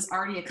person who has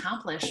already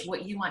accomplished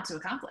what you want to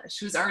accomplish,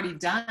 who's already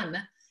done,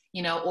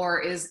 you know, or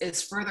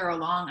is further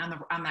along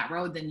on that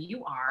road than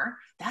you are.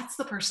 That's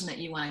the person that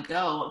you want to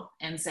go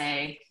and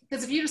say,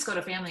 because if you just go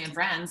to family and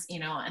friends, you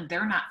know, and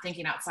they're not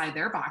thinking outside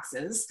their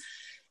boxes,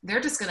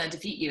 they're just going to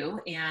defeat you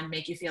and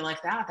make you feel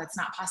like that's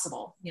not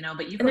possible, you know.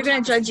 But you, and they're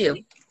going to judge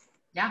you.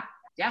 Yeah.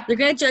 They're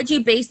going to judge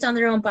you based on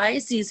their own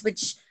biases,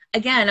 which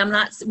again,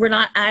 we're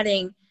not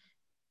adding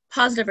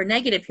positive or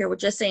negative here. We're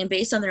just saying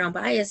based on their own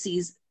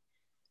biases,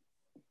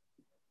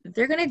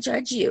 they're going to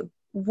judge you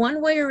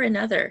one way or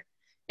another.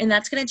 And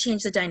that's going to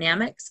change the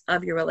dynamics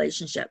of your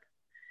relationship.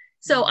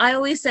 So I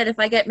always said, if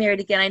I get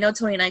married again, I know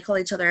Tony and I call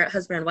each other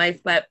husband and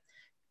wife, but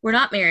we're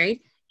not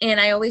married. And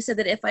I always said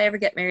that if I ever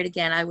get married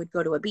again, I would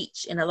go to a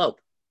beach and elope.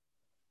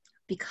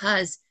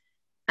 Because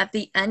at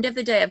the end of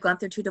the day, I've gone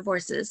through 2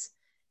 divorces.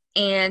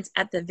 And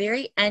at the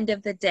very end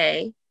of the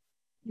day,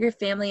 your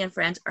family and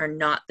friends are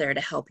not there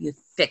to help you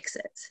fix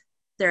it.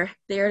 They're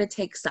there to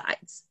take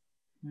sides.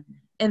 Mm-hmm.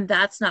 And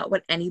that's not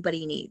what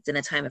anybody needs in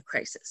a time of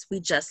crisis. We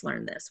just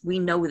learned this. We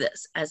know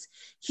this as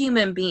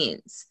human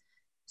beings.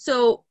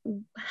 So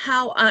and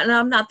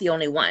I'm not the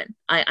only one.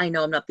 I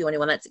know I'm not the only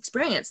one that's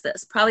experienced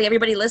this. Probably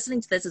everybody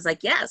listening to this is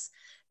like, yes,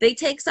 they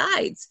take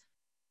sides.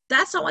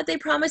 That's not what they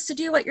promised to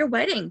do at your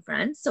wedding,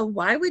 friends. So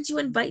why would you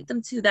invite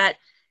them to that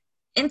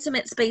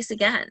intimate space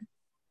again?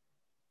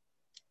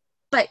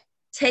 But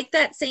take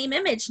that same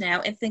image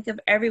now and think of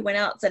everyone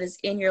else that is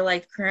in your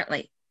life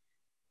currently.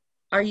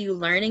 Are you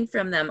learning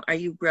from them? Are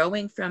you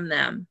growing from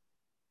them?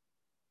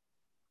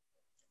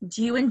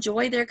 Do you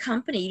enjoy their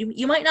company?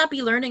 You might not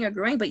be learning or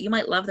growing, but you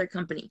might love their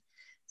company.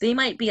 They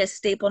might be a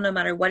staple no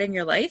matter what in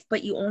your life,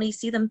 but you only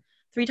see them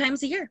 3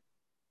 times a year.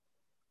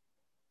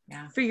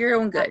 Yeah. For your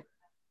own good.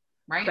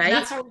 Right? And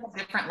that's why we have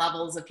different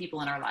levels of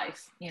people in our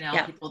life, you know,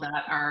 people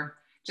that are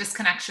just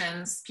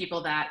connections,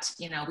 people that,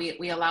 you know,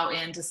 we allow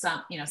into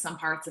some, you know, some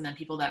parts, and then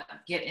people that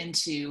get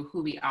into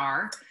who we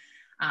are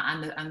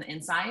on the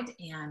inside.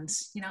 And,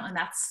 you know, and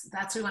that's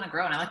what we want to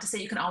grow. And I like to say,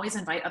 you can always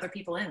invite other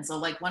people in. So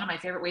like one of my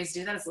favorite ways to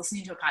do that is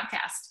listening to a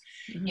podcast,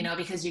 you know,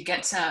 because you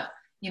get to,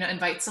 you know,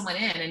 invite someone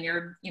in, and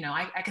you're, you know,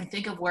 I can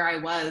think of where I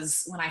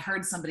was when I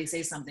heard somebody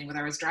say something, whether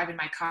I was driving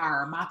my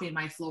car or mopping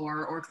my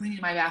floor or cleaning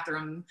my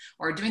bathroom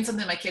or doing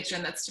something in my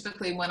kitchen. That's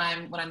typically when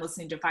I'm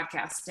listening to a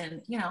podcast.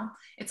 And, you know,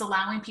 it's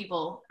allowing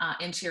people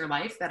into your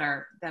life that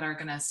are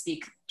going to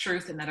speak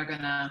truth and that are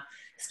going to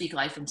speak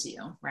life into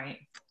you. Right.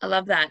 I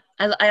love that.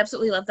 I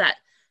absolutely love that,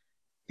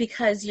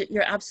 because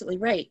you're absolutely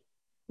right.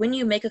 When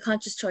you make a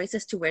conscious choice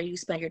as to where you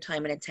spend your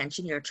time and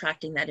attention, you're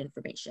attracting that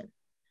information.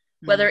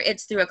 Whether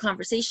it's through a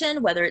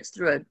conversation, whether it's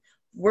through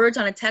words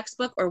on a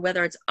textbook, or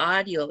whether it's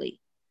audioly.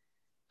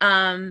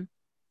 And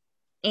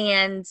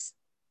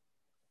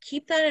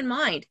keep that in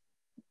mind.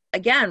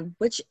 Again,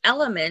 which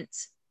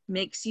element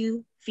makes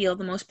you feel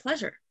the most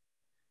pleasure?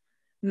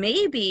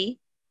 Maybe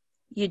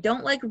you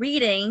don't like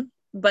reading,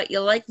 but you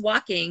like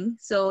walking.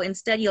 So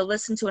instead you'll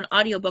listen to an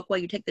audiobook while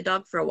you take the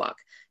dog for a walk.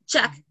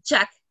 Check,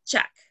 check,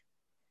 check.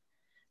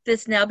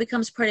 This now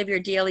becomes part of your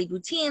daily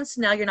routine.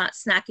 So now you're not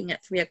snacking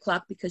at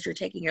 3:00 because you're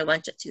taking your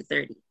lunch at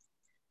 2:30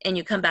 and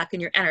you come back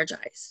and you're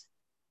energized,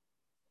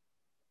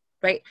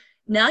 right?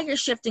 Now you're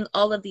shifting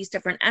all of these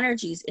different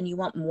energies and you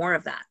want more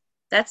of that.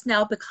 That's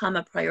now become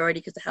a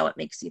priority because of how it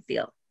makes you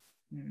feel.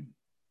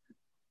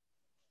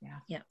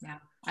 Yeah.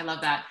 I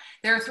love that.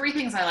 There are 3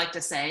 things I like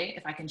to say,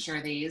 if I can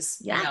share these.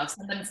 Yeah. You know, if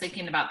someone's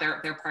thinking about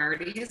their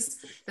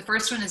priorities, the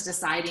first one is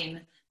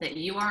deciding that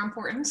you are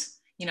important.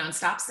 You know, and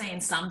stop saying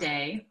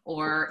someday,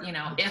 or, you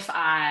know, if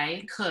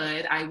I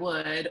could, I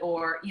would,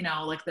 or, you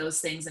know, like those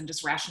things, and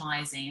just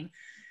rationalizing,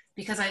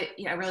 because I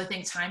really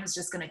think time is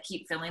just going to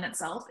keep filling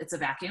itself. It's a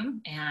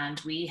vacuum, and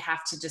we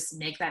have to just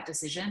make that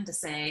decision to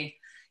say,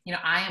 you know,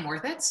 I am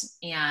worth it.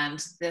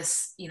 And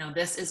this, you know,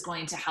 this is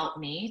going to help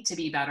me to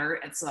be better.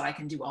 And so that I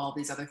can do all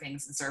these other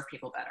things and serve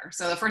people better.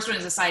 So the first one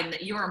is deciding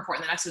that you are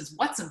important. The next one is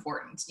what's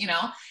important, you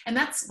know, and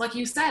that's, like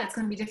you said, it's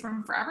going to be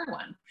different for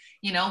everyone.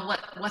 You know,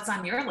 what's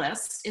on your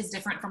list is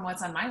different from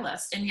what's on my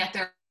list. And yet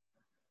there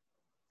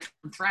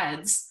are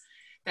threads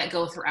that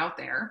go throughout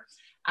there.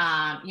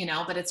 You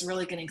know, but it's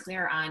really getting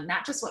clear on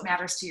not just what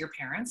matters to your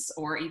parents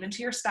or even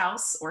to your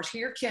spouse or to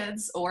your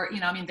kids, or, you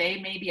know, I mean,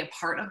 they may be a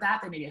part of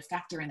that. They may be a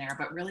factor in there,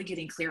 but really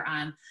getting clear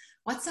on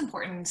what's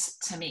important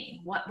to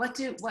me.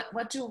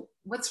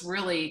 What's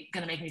really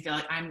going to make me feel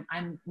like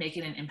I'm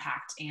making an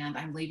impact and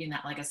I'm leaving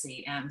that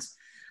legacy and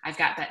I've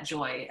got that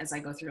joy as I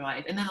go through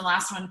life. And then the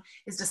last one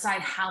is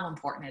decide how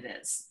important it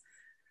is,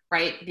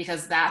 right?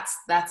 Because that's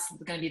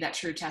going to be that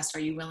true test.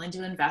 Are you willing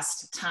to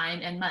invest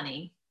time and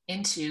money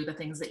into the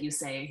things that you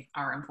say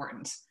are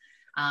important?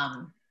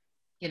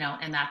 You know,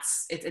 and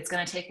it's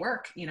going to take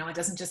work. You know, it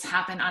doesn't just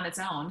happen on its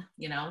own.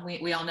 You know,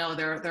 we all know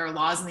there are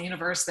laws in the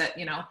universe that,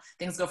 you know,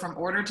 things go from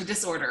order to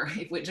disorder.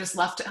 If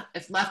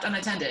left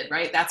unattended,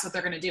 right? That's what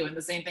they're going to do. And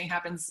the same thing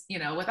happens, you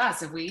know, with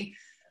us. If we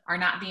are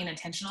not being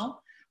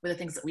intentional with the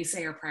things that we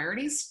say are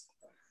priorities,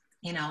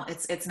 you know,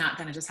 it's not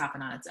going to just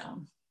happen on its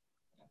own.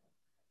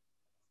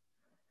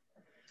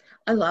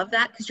 I love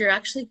that, because you're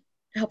actually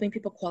helping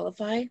people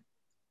qualify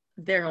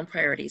their own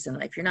priorities in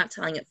life. You're not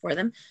telling it for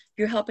them.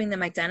 You're helping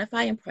them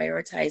identify and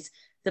prioritize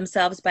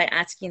themselves by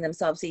asking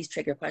themselves these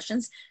trigger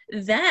questions.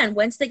 Then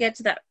once they get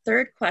to that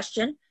third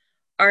question,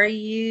 are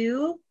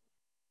you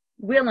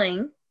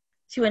willing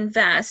to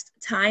invest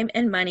time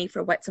and money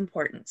for what's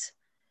important?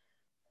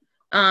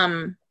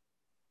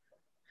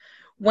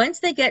 Once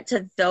they get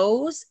to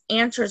those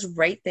answers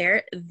right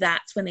there,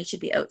 that's when they should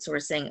be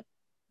outsourcing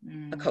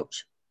a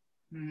coach.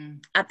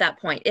 At that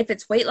point, if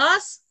it's weight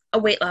loss, a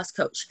weight loss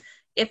coach.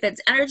 If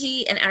it's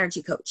energy, an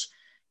energy coach.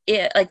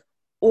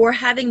 Or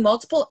having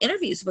multiple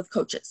interviews with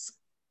coaches.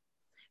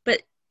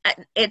 But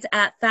it's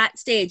at that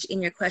stage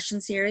in your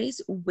question series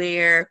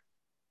where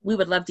we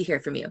would love to hear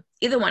from you.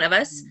 Either one of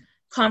us.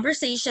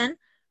 Conversation.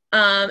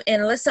 And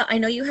Alyssa, I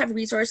know you have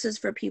resources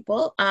for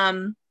people.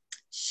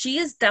 She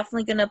is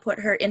definitely going to put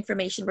her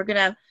information. We're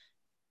going to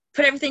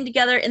put everything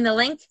together in the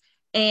link,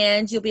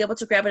 and you'll be able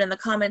to grab it in the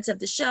comments of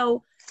the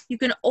show. You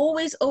can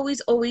always, always,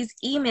 always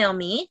email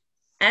me,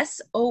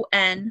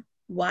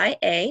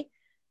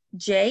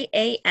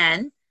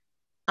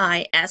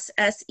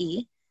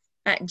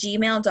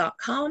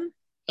 SONYAJANISSE@gmail.com.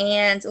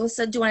 And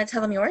Alyssa, do you want to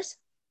tell them yours?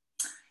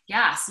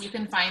 Yes, you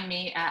can find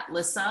me at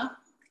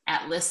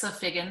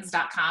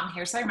lissafiggins.com.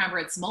 Here's how I remember,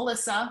 it's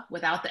Melissa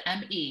without the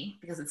M-E,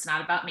 because it's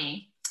not about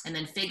me. And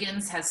then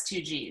Figgins has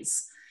 2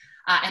 G's.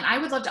 And I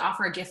would love to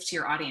offer a gift to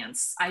your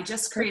audience. I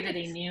just created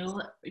a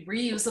new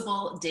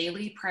reusable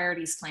daily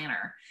priorities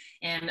planner.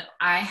 And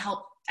I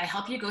help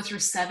you go through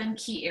 7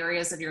 key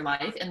areas of your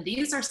life. And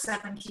these are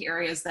 7 key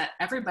areas that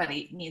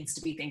everybody needs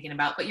to be thinking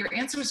about, but your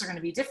answers are going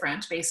to be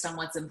different based on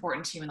what's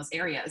important to you in those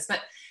areas.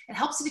 But it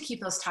helps you to keep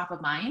those top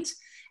of mind,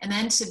 and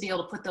then to be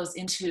able to put those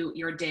into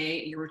your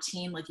day, your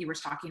routine, like you were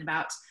talking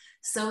about,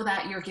 so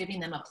that you're giving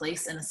them a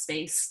place and a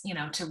space, you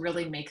know, to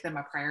really make them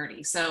a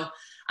priority. So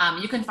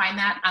you can find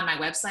that on my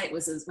website,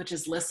 which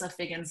is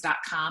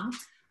lissafiggins.com,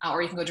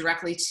 or you can go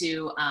directly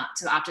to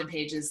the opt-in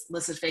page, is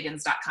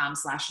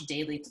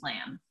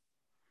lissafiggins.com/daily-plan.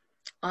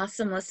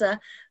 Awesome,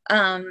 Lissa.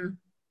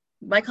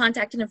 My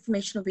contact and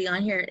information will be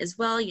on here as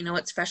well. You know,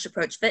 it's Fresh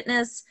Approach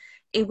Fitness,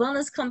 a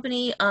wellness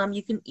company.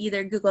 You can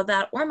either Google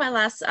that or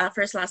my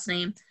first last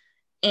name,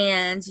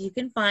 and you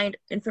can find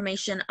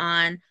information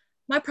on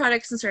my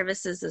products and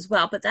services as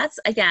well. But that's,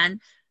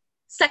 again,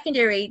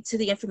 secondary to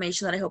the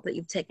information that I hope that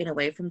you've taken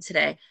away from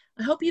today.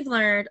 I hope you've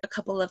learned a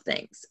couple of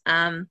things.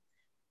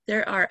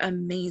 There are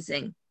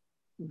amazing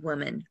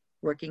women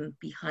working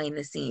behind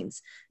the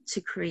scenes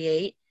to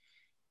create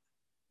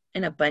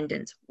an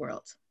abundant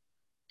world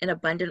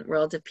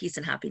of peace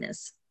and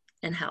happiness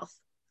and health,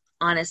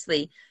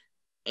 honestly.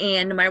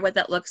 And no matter what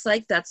that looks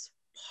like, that's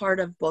part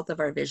of both of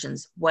our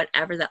visions,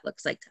 whatever that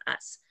looks like to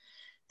us.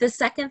 The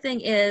second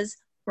thing is,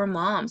 we're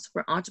moms,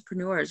 we're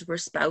entrepreneurs, we're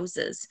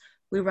spouses,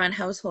 we run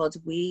households,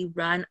 we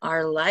run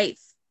our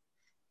life.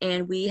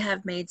 And we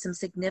have made some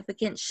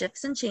significant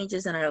shifts and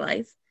changes in our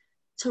life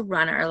to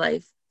run our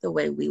life the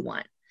way we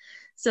want.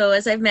 So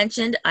as I've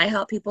mentioned, I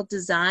help people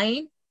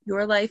design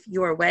your life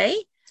your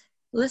way.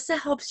 Lissa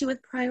helps you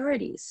with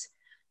priorities.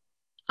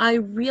 I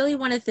really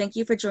want to thank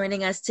you for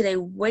joining us today.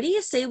 What do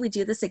you say we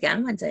do this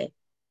again one day?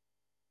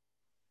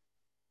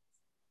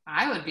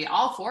 I would be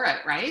all for it,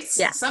 right?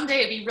 Yeah.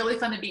 Someday it'd be really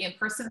fun to be in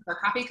person with our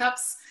coffee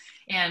cups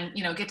and,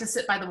 you know, get to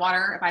sit by the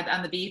water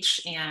on the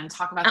beach and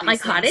talk about at my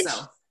cottage.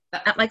 So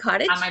at my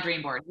cottage? On my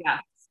dream board. Yeah.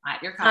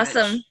 At your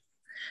cottage.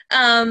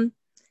 Awesome.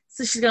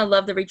 So she's going to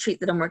love the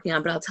retreat that I'm working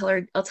on, but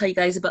I'll tell you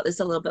guys about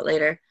this a little bit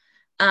later.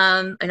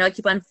 I know I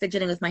keep on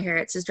fidgeting with my hair.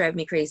 It's just driving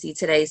me crazy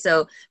today.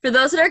 So for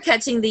those that are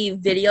catching the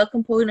video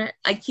component,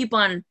 I keep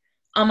on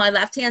my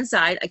left-hand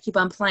side, I keep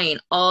on playing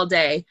all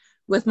day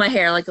with my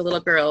hair like a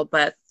little girl.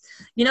 But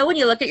you know, when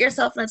you look at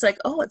yourself and it's like,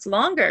 oh, it's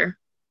longer.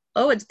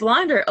 Oh, it's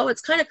blonder. Oh,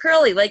 it's kind of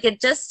curly. Like, it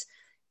just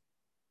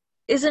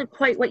isn't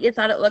quite what you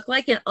thought it looked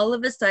like. And all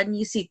of a sudden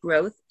you see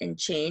growth and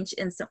change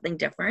in something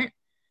different,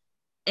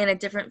 and a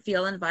different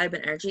feel and vibe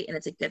and energy. And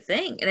it's a good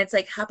thing. And it's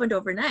like happened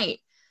overnight.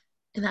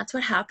 And that's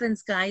what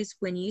happens, guys,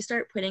 when you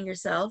start putting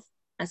yourself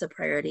as a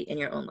priority in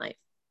your own life.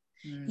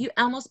 You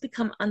almost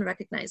become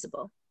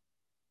unrecognizable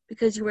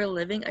because you are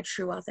living a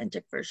true,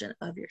 authentic version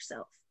of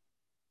yourself.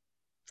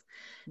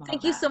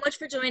 Thank you so much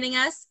for joining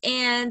us.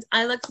 And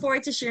I look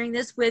forward to sharing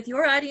this with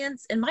your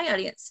audience and my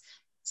audience.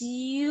 Do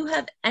you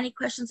have any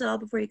questions at all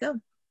before you go?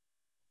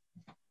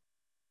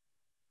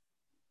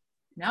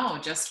 No,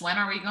 just when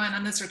are we going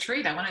on this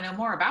retreat? I want to know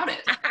more about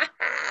it.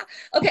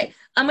 Okay,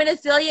 I'm going to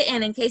fill you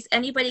in case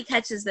anybody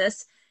catches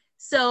this.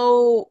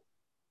 So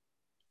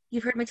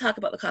you've heard me talk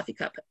about the coffee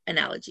cup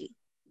analogy.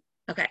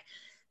 Okay,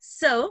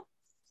 so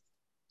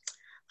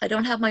I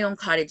don't have my own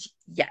cottage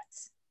yet,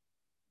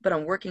 but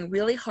I'm working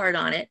really hard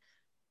on it.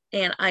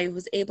 And I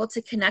was able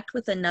to connect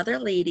with another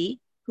lady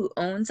who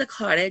owns a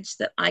cottage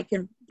that I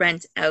can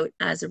rent out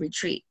as a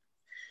retreat.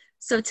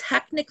 So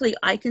technically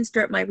I can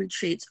start my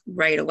retreats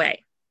right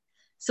away.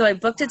 So I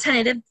booked a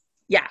tentative,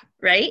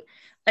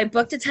 I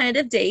booked a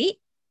tentative date.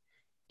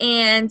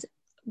 And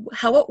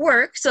how it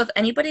works, so if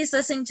anybody's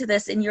listening to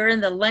this and you're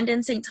in the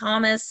London, St.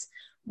 Thomas,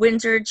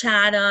 Windsor,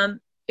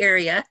 Chatham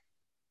area,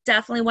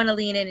 definitely want to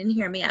lean in and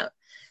hear me out.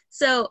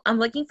 So I'm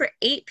looking for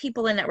 8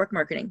 people in network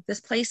marketing. This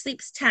place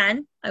sleeps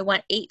 10. I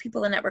want 8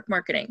 people in network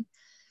marketing.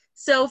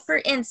 So for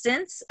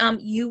instance,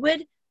 you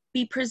would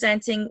be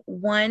presenting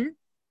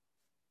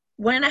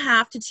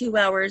 1.5 to 2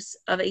 hours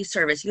of a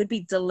service. You would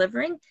be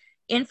delivering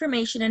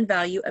information and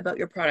value about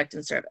your product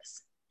and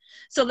service.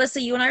 So let's say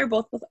you and I are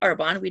both with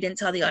Arbonne. We didn't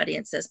tell the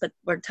audience this, but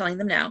we're telling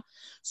them now.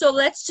 So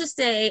let's just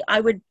say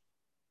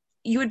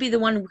you would be the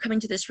one coming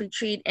to this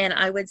retreat, and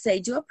I would say,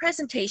 do a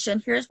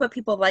presentation. Here's what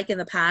people like in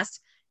the past: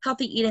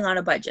 healthy eating on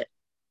a budget,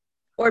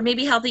 or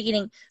maybe healthy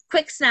eating,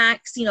 quick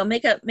snacks.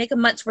 Make a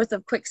month's worth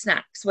of quick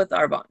snacks with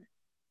Arbonne.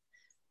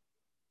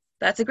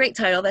 That's a great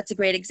title. That's a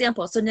great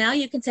example. So now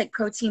you can take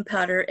protein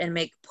powder and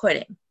make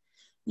pudding.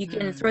 You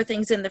can throw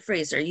things in the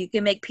freezer. You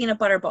can make peanut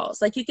butter balls.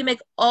 Like, you can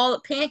make all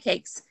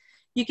pancakes.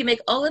 You can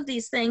make all of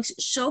these things,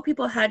 show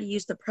people how to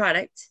use the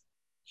product.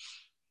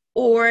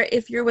 Or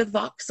if you're with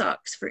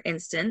VoxOx, for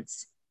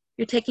instance,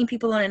 you're taking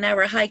people on an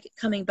hour hike,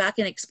 coming back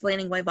and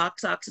explaining why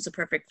VoxOx is a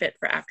perfect fit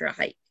for after a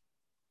hike.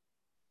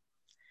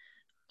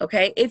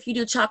 Okay, if you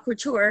do Chalk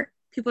Couture,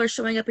 people are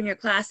showing up in your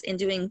class and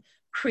doing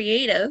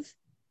creative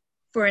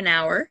for an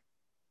hour,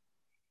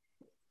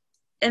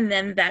 and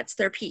then that's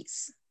their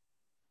piece,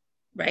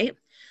 right?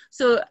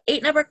 So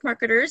 8 network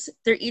marketers,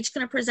 they're each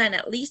going to present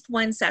at least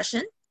one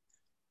session.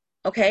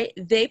 Okay,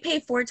 they pay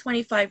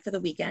 $425 for the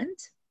weekend.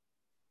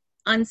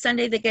 On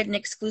Sunday, they get an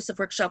exclusive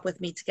workshop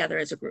with me together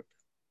as a group.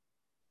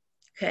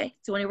 Okay,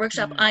 so when you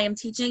workshop, I am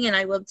teaching, and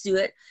I will do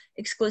it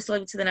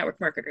exclusively to the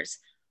network marketers.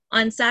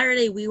 On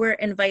Saturday, we were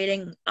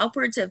inviting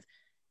upwards of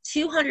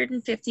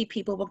 250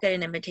 people will get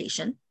an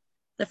invitation.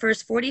 The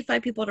first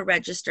 45 people to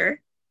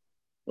register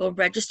will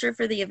register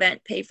for the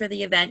event, pay for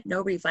the event,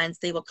 no refunds.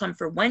 They will come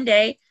for one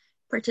day,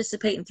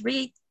 participate in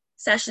 3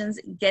 sessions,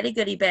 get a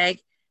goodie bag,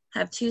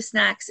 have 2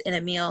 snacks and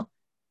a meal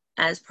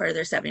as part of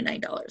their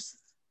 $79.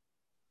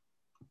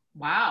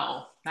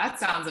 Wow, that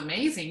sounds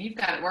amazing. You've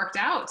got it worked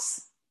out.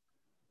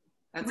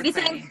 That's what do you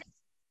exciting. think?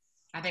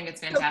 I think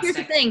it's fantastic. So here's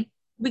the thing.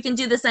 We can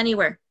do this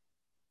anywhere.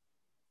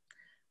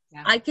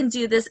 Yeah. I can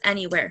do this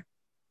anywhere.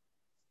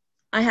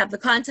 I have the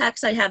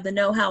contacts. I have the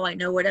know-how. I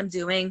know what I'm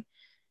doing.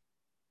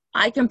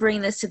 I can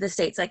bring this to the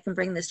States. I can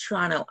bring this to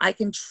Toronto. I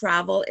can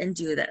travel and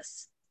do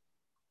this.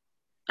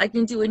 I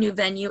can do a new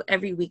venue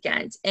every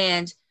weekend.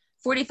 And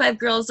 45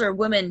 girls or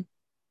women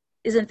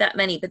isn't that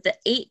many, but the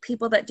 8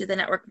 people that do the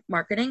network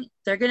marketing,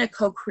 they're going to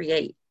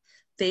co-create.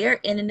 They are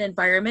in an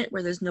environment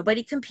where there's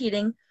nobody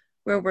competing.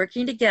 We're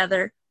working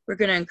together. We're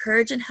going to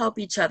encourage and help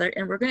each other,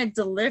 and we're going to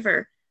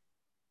deliver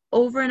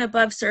over and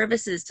above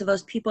services to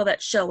those people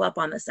that show up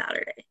on the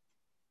Saturday.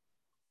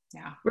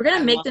 Yeah. We're going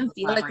to make them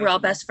feel like we're all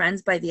best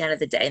friends by the end of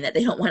the day and that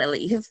they don't want to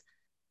leave.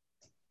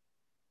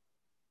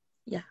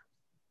 Yeah.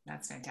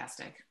 That's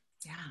fantastic.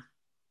 Yeah.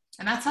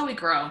 And that's how we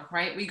grow,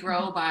 right? We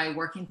grow by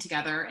working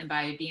together and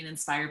by being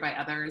inspired by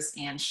others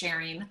and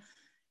sharing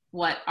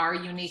what our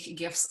unique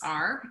gifts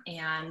are,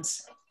 and,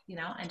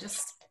 and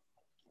just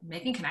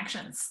making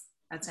connections.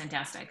 That's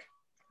fantastic.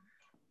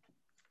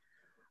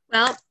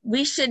 Well,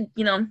 we should,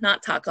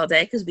 not talk all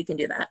day, because we can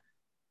do that.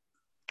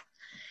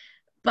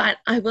 But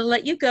I will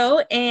let you go,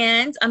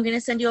 and I'm going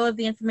to send you all of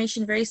the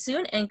information very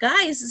soon. And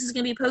guys, this is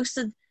going to be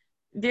posted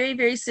very,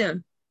 very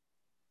soon.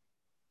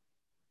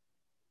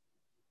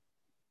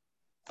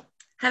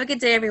 Have a good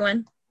day,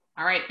 everyone.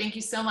 All right. Thank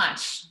you so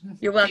much.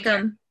 You're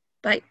welcome.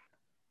 Bye.